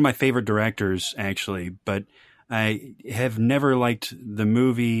one of my favorite directors, actually, but I have never liked the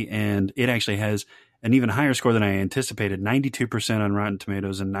movie, and it actually has an even higher score than I anticipated, 92% on Rotten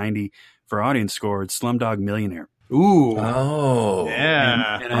Tomatoes and 90% for audience score. It's Slumdog Millionaire. Ooh. Oh.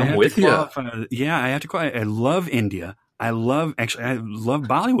 Yeah. And I'm with you. I have to qualify. I love India. I love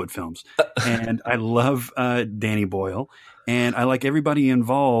Bollywood films, and I love Danny Boyle, and I like everybody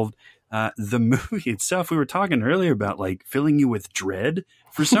involved. The movie itself, we were talking earlier about like filling you with dread.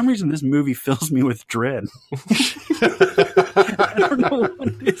 For some reason, this movie fills me with dread. I don't know what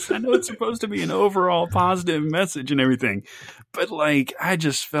it is. I know it's supposed to be an overall positive message and everything, but like I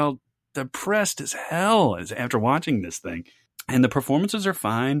just felt depressed as hell after watching this thing. And the performances are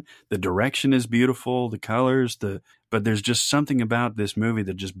fine. The direction is beautiful. The colors, but there's just something about this movie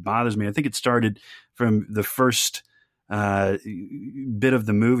that just bothers me. I think it started from the first bit of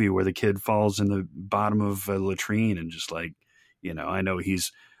the movie where the kid falls in the bottom of a latrine and just like, I know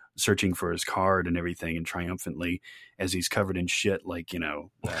he's searching for his card and everything, and triumphantly, as he's covered in shit, like,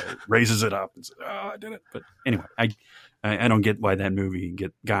 raises it up and says, "Oh, I did it." But anyway, I don't get why that movie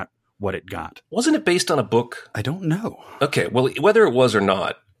got what it got. Wasn't it based on a book? I don't know. Okay, well, whether it was or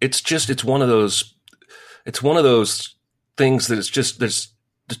not, it's one of those things that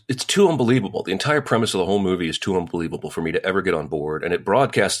it's too unbelievable. The entire premise of the whole movie is too unbelievable for me to ever get on board, and it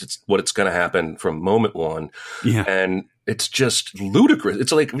broadcasts what it's going to happen from moment one. Yeah. And it's just ludicrous.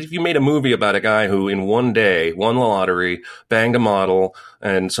 It's like if you made a movie about a guy who in one day won the lottery, banged a model,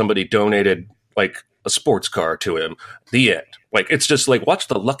 and somebody donated like a sports car to him. The end. Like, it's just like, watch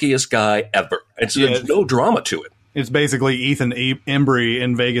The Luckiest Guy Ever. There's no drama to it. It's basically Ethan Embry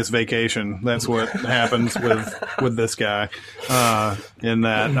in Vegas Vacation. That's what happens with this guy in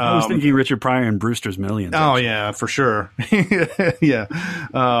that. I was thinking Richard Pryor and Brewster's Millions. Oh, yeah, for sure. Yeah.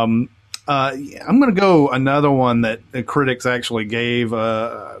 I'm going to go another one that the critics actually gave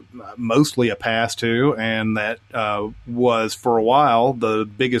mostly a pass to, and that was for a while the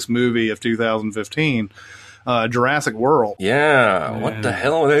biggest movie of 2015, Jurassic World. Yeah, what the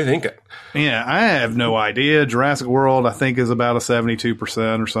hell are they thinking? Yeah, I have no idea. Jurassic World, I think, is about a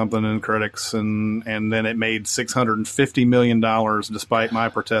 72% or something in critics, and then it made $650 million despite my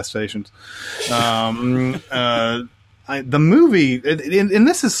protestations. The movie, and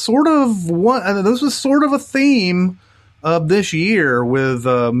this is sort of this was sort of a theme of this year with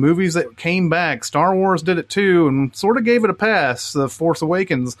movies that came back. Star Wars did it too, and sort of gave it a pass. The Force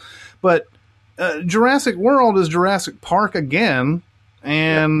Awakens, but Jurassic World is Jurassic Park again,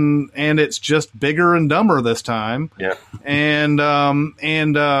 and it's just bigger and dumber this time. Yeah, and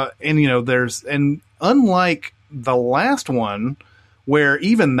you know, there's, and unlike the last one, where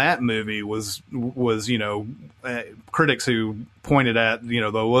even that movie was you know, critics who pointed at, you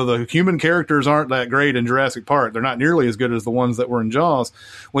know, the human characters aren't that great in Jurassic Park. They're not nearly as good as the ones that were in Jaws.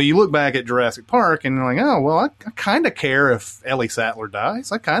 Well, you look back at Jurassic Park and you're like, oh, well, I kind of care if Ellie Sattler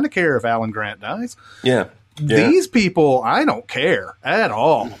dies. I kind of care if Alan Grant dies. Yeah. These people, I don't care at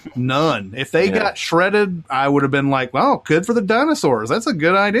all. None. If they got shredded, I would have been like, well, good for the dinosaurs. That's a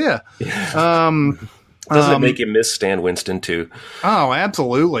good idea. Doesn't it make you miss Stan Winston too? Oh,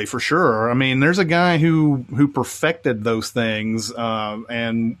 absolutely, for sure. I mean, there's a guy who perfected those things,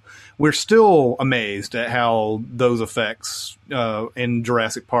 and we're still amazed at how those effects in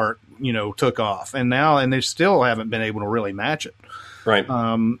Jurassic Park, you know, took off, and they still haven't been able to really match it. Right.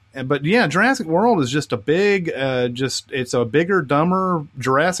 But yeah, Jurassic World is just a big, it's a bigger, dumber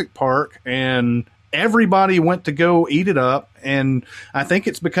Jurassic Park, and everybody went to go eat it up. And I think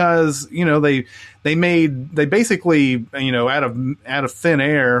it's because, you know, they basically, you know, out of thin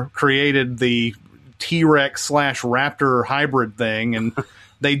air created the T-Rex / Raptor hybrid thing. And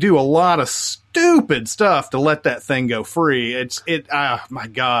they do a lot of stupid stuff to let that thing go free. Oh my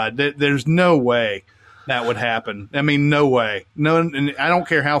God, there's no way that would happen. I mean, no way. No, and I don't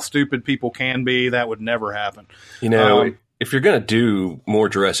care how stupid people can be. That would never happen. You know, if you're going to do more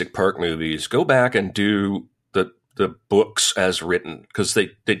Jurassic Park movies, go back and do the books as written, because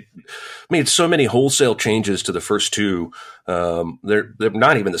they made so many wholesale changes to the first two. They're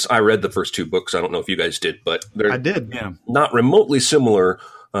not even this. I read the first two books. I don't know if you guys did, but I did. Yeah, not remotely similar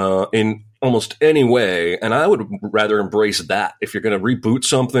in almost any way. And I would rather embrace that if you're going to reboot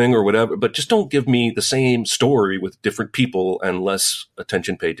something or whatever, but just don't give me the same story with different people and less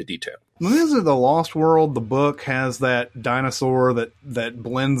attention paid to detail. This is The Lost World. The book has that dinosaur that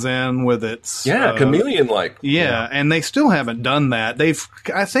blends in with its chameleon-like. Yeah, and they still haven't done that.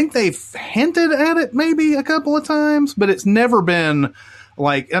 I think they've hinted at it maybe a couple of times, but it's never been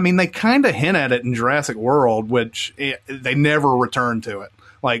like, I mean, they kind of hint at it in Jurassic World, which they never return to it.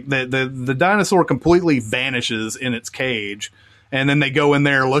 Like the dinosaur completely vanishes in its cage, and then they go in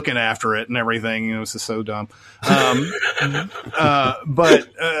there looking after it and everything. You know, it's just so dumb.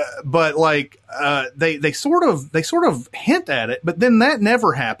 But like they sort of hint at it, but then that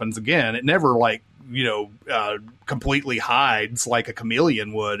never happens again. It never, like, you know, completely hides like a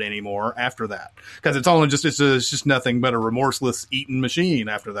chameleon would anymore after that, because it's just nothing but a remorseless eating machine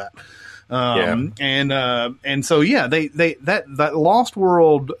after that. And so yeah, that Lost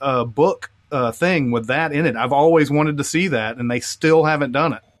World book thing with that in it, I've always wanted to see that, and they still haven't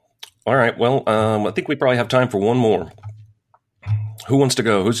done it. All right, well, I think we probably have time for one more. Who wants to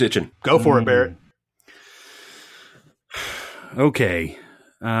go? Who's itching? Go for it, Barrett. Okay.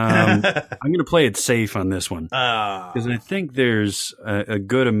 I'm going to play it safe on this one, because I think there's a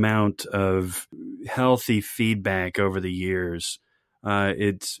good amount of healthy feedback over the years.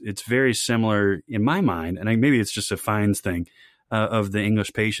 It's very similar in my mind, and maybe it's just a Fiennes thing, of The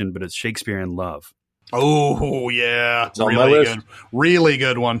English Patient, but it's Shakespeare in Love. Oh yeah, it's on my list. Really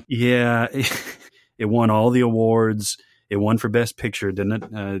good one. Yeah, it won all the awards. It won for Best Picture, didn't it?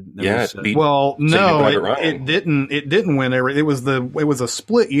 It didn't. It didn't win every. It was a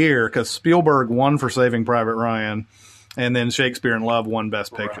split year, because Spielberg won for Saving Private Ryan, and then Shakespeare in Love won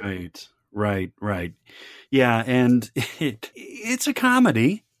Best Picture. Right. Yeah, and it's a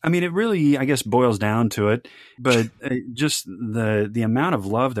comedy. I mean, it really, I guess, boils down to it. But just the amount of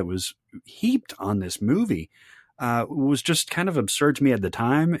love that was heaped on this movie was just kind of absurd to me at the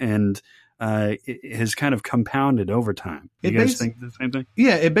time, and it has kind of compounded over time. You guys think the same thing?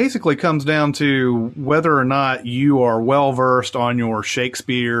 Yeah, it basically comes down to whether or not you are well versed on your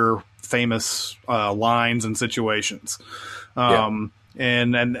Shakespeare famous lines and situations. But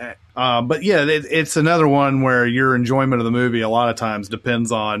yeah, it's another one where your enjoyment of the movie a lot of times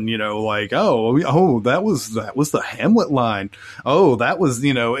depends on, like, that was the Hamlet line. Oh, that was,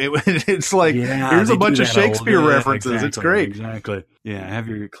 it's like, here's a bunch of Shakespeare references. Exactly, it's great. Exactly. Yeah. Have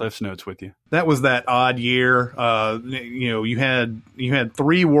your Cliff's Notes with you. That was that odd year. You had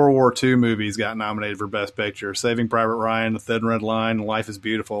 3 World War II movies got nominated for Best Picture. Saving Private Ryan, The Thin Red Line, Life is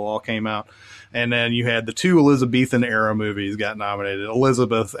Beautiful all came out. And then you had the 2 Elizabethan era movies got nominated,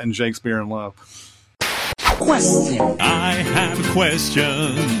 Elizabeth and Shakespeare in Love. Question. I have a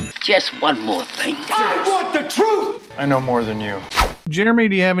question. Just one more thing. I want the truth. I know more than you. Jeremy,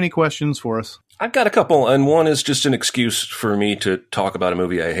 do you have any questions for us? I've got a couple, and one is just an excuse for me to talk about a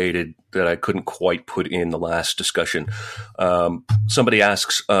movie I hated that I couldn't quite put in the last discussion. Somebody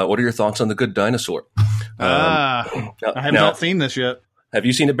asks, what are your thoughts on The Good Dinosaur? I have not seen this yet. Have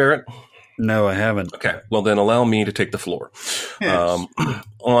you seen it, Barrett? No, I haven't. Okay. Well, then allow me to take the floor.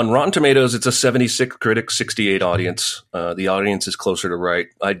 On Rotten Tomatoes, it's a 76 critic, 68 audience. The audience is closer to right.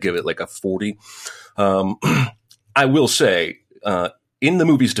 I'd give it like a 40. I will say, in the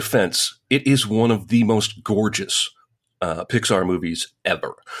movie's defense, it is one of the most gorgeous Pixar movies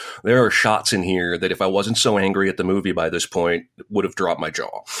ever. There are shots in here that if I wasn't so angry at the movie by this point, would have dropped my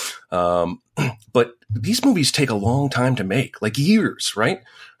jaw. But these movies take a long time to make, like years, right?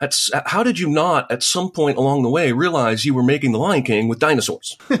 How did you not, at some point along the way, realize you were making The Lion King with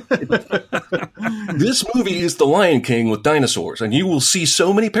dinosaurs? This movie is The Lion King with dinosaurs, and you will see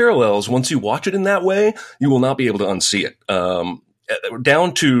so many parallels once you watch it in that way. You will not be able to unsee it.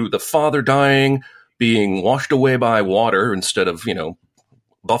 Down to the father dying, being washed away by water instead of,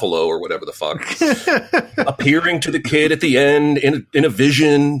 buffalo or whatever the fuck, appearing to the kid at the end in a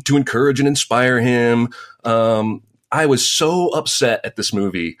vision to encourage and inspire him. I was so upset at this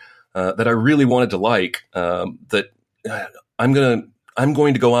movie that I really wanted to like that I'm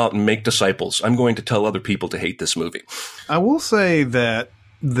going to go out and make disciples. I'm going to tell other people to hate this movie. I will say that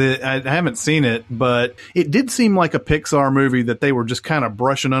I haven't seen it, but it did seem like a Pixar movie that they were just kind of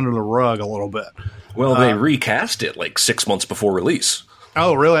brushing under the rug a little bit. Well, they recast it like 6 months before release.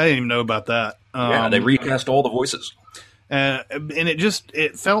 Oh, really? I didn't even know about that. Yeah, they recast all the voices. And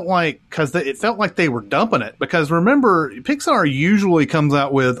it felt like, it felt like they were dumping it, because remember, Pixar usually comes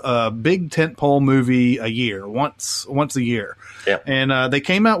out with a big tentpole movie a year, once a year. Yeah. And they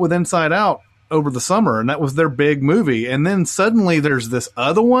came out with Inside Out over the summer, and that was their big movie. And then suddenly there's this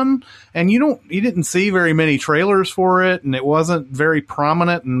other one, and you didn't see very many trailers for it, and it wasn't very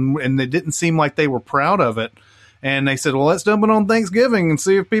prominent, and it didn't seem like they were proud of it. And they said, well, let's dump it on Thanksgiving and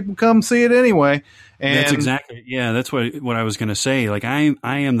see if people come see it anyway. And that's exactly, that's what I was going to say. Like, I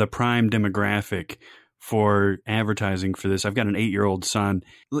am the prime demographic for advertising for this. I've got an 8-year-old son.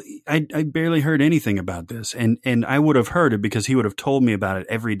 I barely heard anything about this. And I would have heard it because he would have told me about it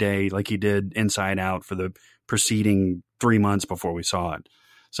every day, like he did Inside Out for the preceding 3 months before we saw it.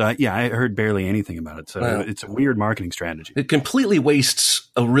 So, I heard barely anything about it. So it's a weird marketing strategy. It completely wastes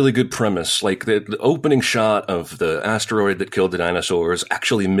a really good premise. Like the opening shot of the asteroid that killed the dinosaurs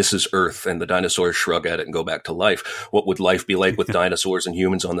actually misses Earth, and the dinosaurs shrug at it and go back to life. What would life be like with dinosaurs and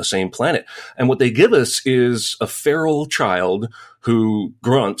humans on the same planet? And what they give us is a feral child who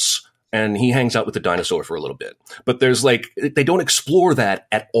grunts, and he hangs out with the dinosaur for a little bit. But they don't explore that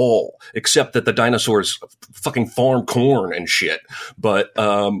at all, except that the dinosaurs fucking farm corn and shit. But,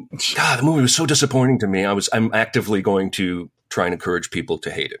 God, the movie was so disappointing to me. I'm actively going to try and encourage people to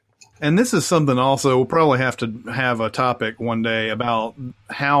hate it. And this is something also, we'll probably have to have a topic one day about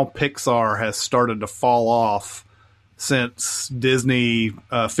how Pixar has started to fall off since Disney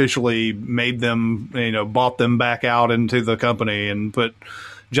officially made them, bought them back out into the company and put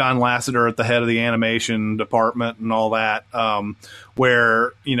John Lasseter at the head of the animation department and all that,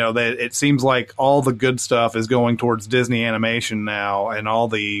 where, it seems like all the good stuff is going towards Disney Animation now, and all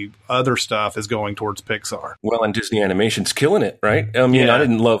the other stuff is going towards Pixar. Well, and Disney Animation's killing it, right? I mean, I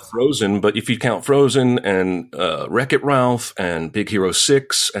didn't love Frozen, but if you count Frozen and Wreck-It Ralph and Big Hero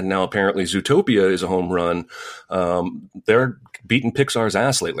 6, and now apparently Zootopia is a home run, they're beating Pixar's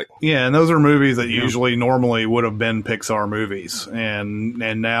ass lately. Yeah, and those are movies that usually normally would have been Pixar movies, and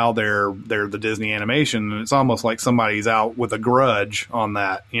now they're the Disney Animation, and it's almost like somebody's out with a grudge on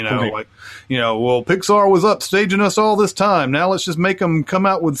that. Well, Pixar was upstaging us all this time. Now let's just make them come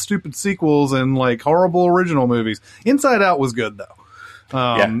out with stupid sequels and like horrible original movies. Inside Out was good though.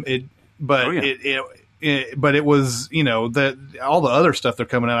 but it was, that all the other stuff they're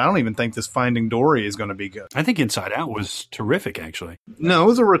coming out. I don't even think this Finding Dory is going to be good. I think Inside Out was terrific, actually. No, it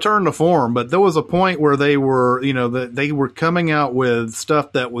was a return to form, but there was a point where they were, they were coming out with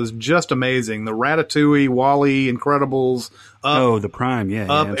stuff that was just amazing. The Ratatouille, WALL-E, Incredibles, the Prime,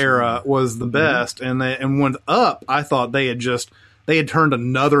 Up era was the best, and when Up, I thought they had turned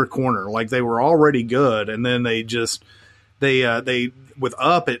another corner. Like they were already good, and then they with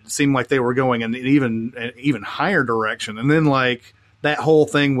Up, it seemed like they were going in an even higher direction. And then like that whole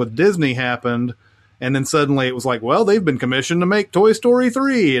thing with Disney happened, and then suddenly it was like, well, they've been commissioned to make Toy Story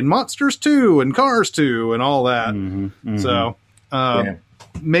 3 and Monsters 2 and Cars 2 and all that. So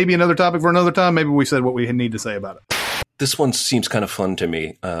maybe another topic for another time. Maybe we said what we need to say about it. This one seems kind of fun to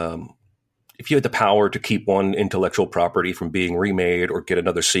me. If you had the power to keep one intellectual property from being remade or get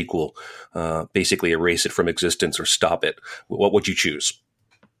another sequel, basically erase it from existence or stop it, what would you choose?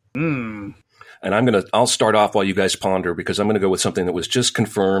 And I'll start off while you guys ponder, because I'm going to go with something that was just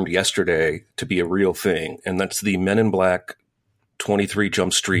confirmed yesterday to be a real thing. And that's the Men in Black 23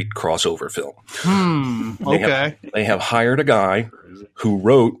 Jump Street crossover film. Okay. They have hired a guy who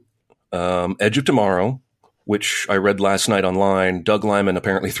wrote Edge of Tomorrow, which I read last night online. Doug Liman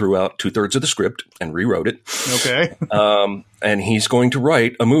apparently threw out 2/3 of the script and rewrote it. Okay. And he's going to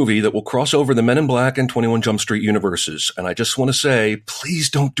write a movie that will cross over the Men in Black and 21 Jump Street universes. And I just want to say, please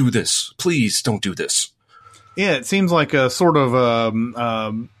don't do this. Please don't do this. Yeah, it seems like a sort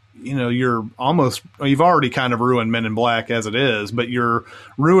of, you've already kind of ruined Men in Black as it is, but you're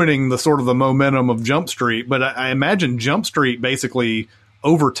ruining the sort of the momentum of Jump Street. But I imagine Jump Street basically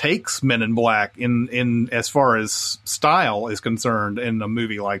overtakes Men in Black in as far as style is concerned in a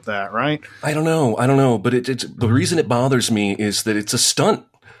movie like that, right? I don't know, but it's the reason it bothers me is that it's a stunt.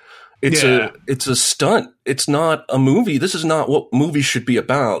 It's a stunt. It's not a movie. This is not what movies should be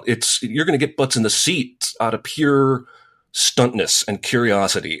about. You're going to get butts in the seats out of pure stuntness and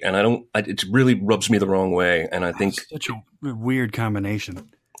curiosity, and it really rubs me the wrong way. And I think such a weird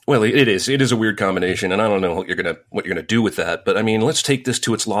combination. Well, it is. It is a weird combination, and I don't know what you're gonna do with that. But I mean, let's take this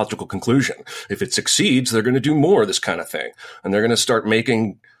to its logical conclusion. If it succeeds, they're going to do more of this kind of thing, and they're going to start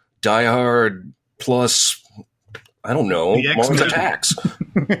making Die Hard plus, I don't know, Mars Attacks.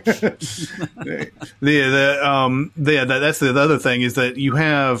 That's the other thing, is that you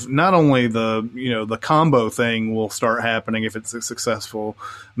have not only the combo thing will start happening if it's a successful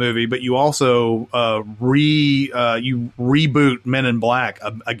movie, but you also you reboot Men in Black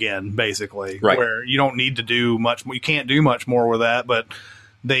again, basically, right, where you don't need to do much. You can't do much more with that, but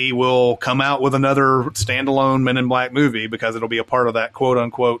they will come out with another standalone Men in Black movie because it'll be a part of that quote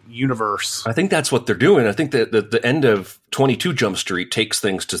unquote universe. I think that's what they're doing. I think that the end of 22 Jump Street takes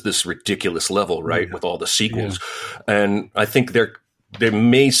things to this ridiculous level, right? With all the sequels. Yeah. And I think they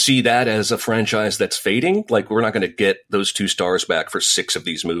may see that as a franchise that's fading. Like, we're not going to get those 2 stars back for 6 of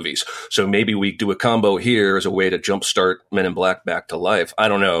these movies. So maybe we do a combo here as a way to jumpstart Men in Black back to life. I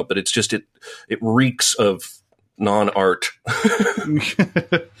don't know, but it's just, it reeks of non-art.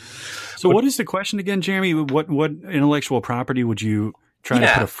 So what is the question again, Jeremy? What intellectual property would you try to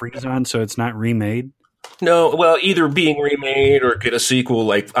put a freeze on so it's not remade? No, well, either being remade or get a sequel.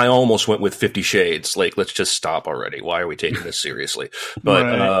 Like, I almost went with 50 Shades. Like, let's just stop already. Why are we taking this seriously? But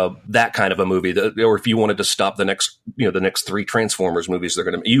right. That kind of a movie, or if you wanted to stop the next 3 Transformers movies,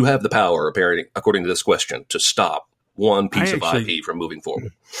 you have the power, apparently, according to this question, to stop one piece of IP from moving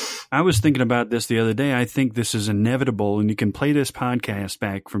forward. I was thinking about this the other day. I think this is inevitable, and you can play this podcast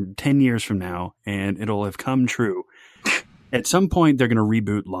back from 10 years from now, and it'll have come true. At some point, they're going to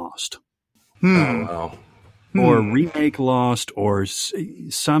reboot Lost. Oh, wow. Or remake Lost, or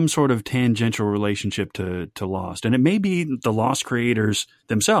some sort of tangential relationship to Lost. And it may be the Lost creators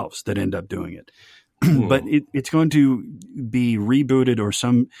themselves that end up doing it. But it's going to be rebooted, or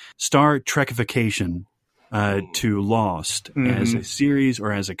some Star Trekification to Lost as a series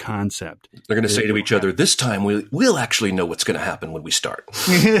or as a concept. They're going to say to each other, this time we'll actually know what's going to happen when we start.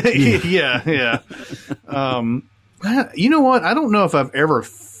 Yeah. You know what? I don't know if I've ever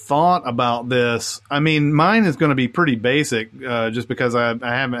thought about this. I mean, mine is going to be pretty basic, just because I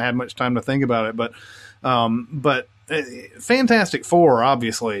haven't had much time to think about it. But Fantastic Four,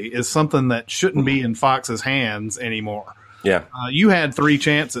 obviously, is something that shouldn't be in Fox's hands anymore. Yeah. You had 3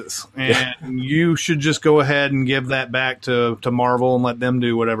 chances, and you should just go ahead and give that back to Marvel and let them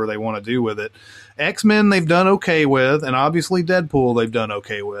do whatever they want to do with it. X-Men they've done okay with, and obviously Deadpool they've done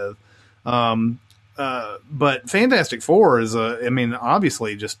okay with. But Fantastic Four is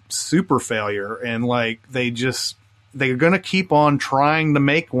obviously just super failure, and like they're going to keep on trying to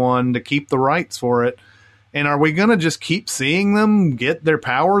make one to keep the rights for it. And are we going to just keep seeing them get their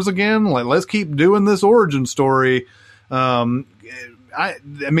powers again? Like, let's keep doing this origin story. I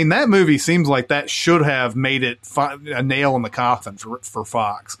mean, that movie seems like that should have made it a nail in the coffin for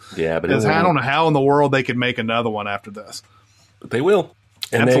Fox. Yeah, but I don't know how in the world they could make another one after this. They will.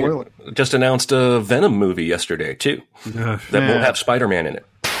 And Absolutely. they just announced a Venom movie yesterday, too, that won't have Spider-Man in it.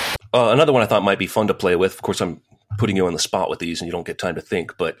 Another one I thought might be fun to play with. Of course, I'm putting you on the spot with these and you don't get time to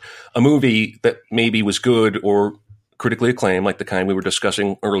think, but a movie that maybe was good or critically acclaimed, like the kind we were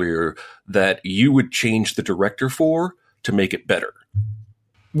discussing earlier, that you would change the director for to make it better.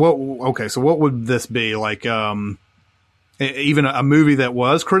 Okay, so what would this be? Like, even a movie that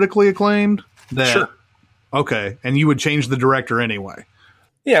was critically acclaimed? Sure. Okay, and you would change the director anyway.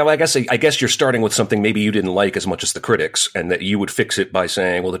 Yeah, well, I guess you're starting with something maybe you didn't like as much as the critics, and that you would fix it by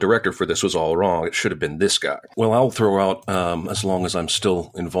saying, well, the director for this was all wrong. It should have been this guy. Well, I'll throw out, as long as I'm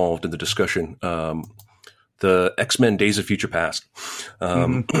still involved in the discussion, the X-Men Days of Future Past.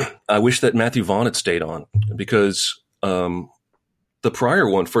 I wish that Matthew Vaughn had stayed on, because the prior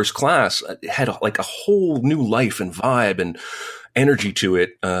one, First Class, had a whole new life and vibe and energy to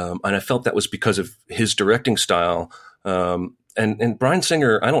it. And I felt that was because of his directing style. And Bryan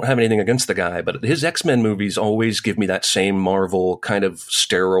Singer, I don't have anything against the guy, but his X-Men movies always give me that same Marvel kind of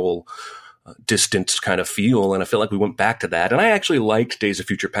sterile, distant kind of feel. And I feel like we went back to that. And I actually liked Days of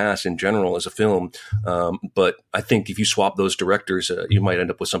Future Past in general as a film. But I think if you swap those directors, you might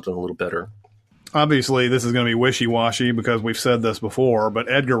end up with something a little better. Obviously, this is going to be wishy-washy because we've said this before, but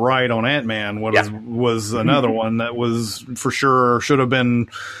Edgar Wright on Ant-Man was another one that was for sure should have happened,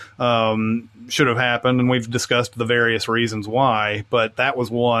 and we've discussed the various reasons why, but that was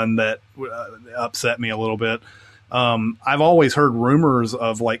one that upset me a little bit. I've always heard rumors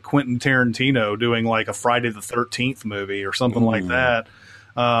of like Quentin Tarantino doing like a Friday the 13th movie or something like that.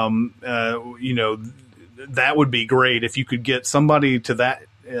 That would be great if you could get somebody to that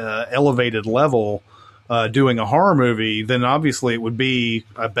elevated level doing a horror movie. Then obviously it would be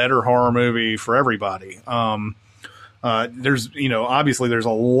a better horror movie for everybody. There's a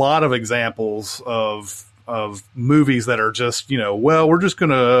lot of examples of movies that are just, we're just going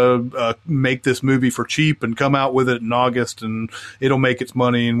to make this movie for cheap and come out with it in August and it'll make its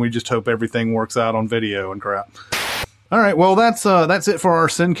money and we just hope everything works out on video and crap. All right, well, that's it for our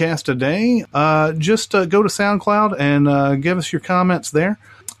Sincast today. Just go to SoundCloud and give us your comments there.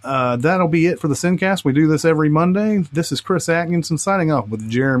 That'll be it for the Sincast. We do this every Monday. This is Chris Atkinson signing off with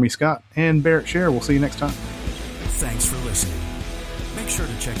Jeremy Scott and Barrett Scher. We'll see you next time. Thanks for listening. Make sure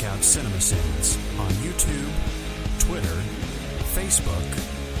to check out CinemaSins on YouTube, Twitter, Facebook,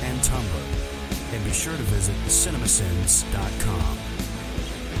 and Tumblr. And be sure to visit cinemasins.com.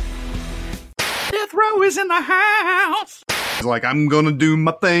 Death Row is in the house. He's like, I'm going to do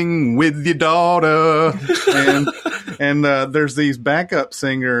my thing with your daughter. and there's these backup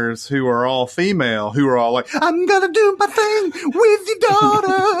singers who are all female who are all like, I'm going to do my thing with your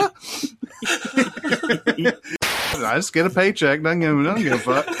daughter. I just get a paycheck. Don't give a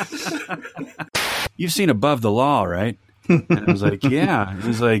fuck. You've seen Above the Law, right? And I was like, yeah. It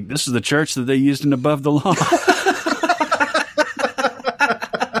was like, this is the church that they used in Above the Law.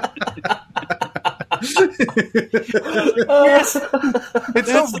 Yes.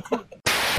 It's so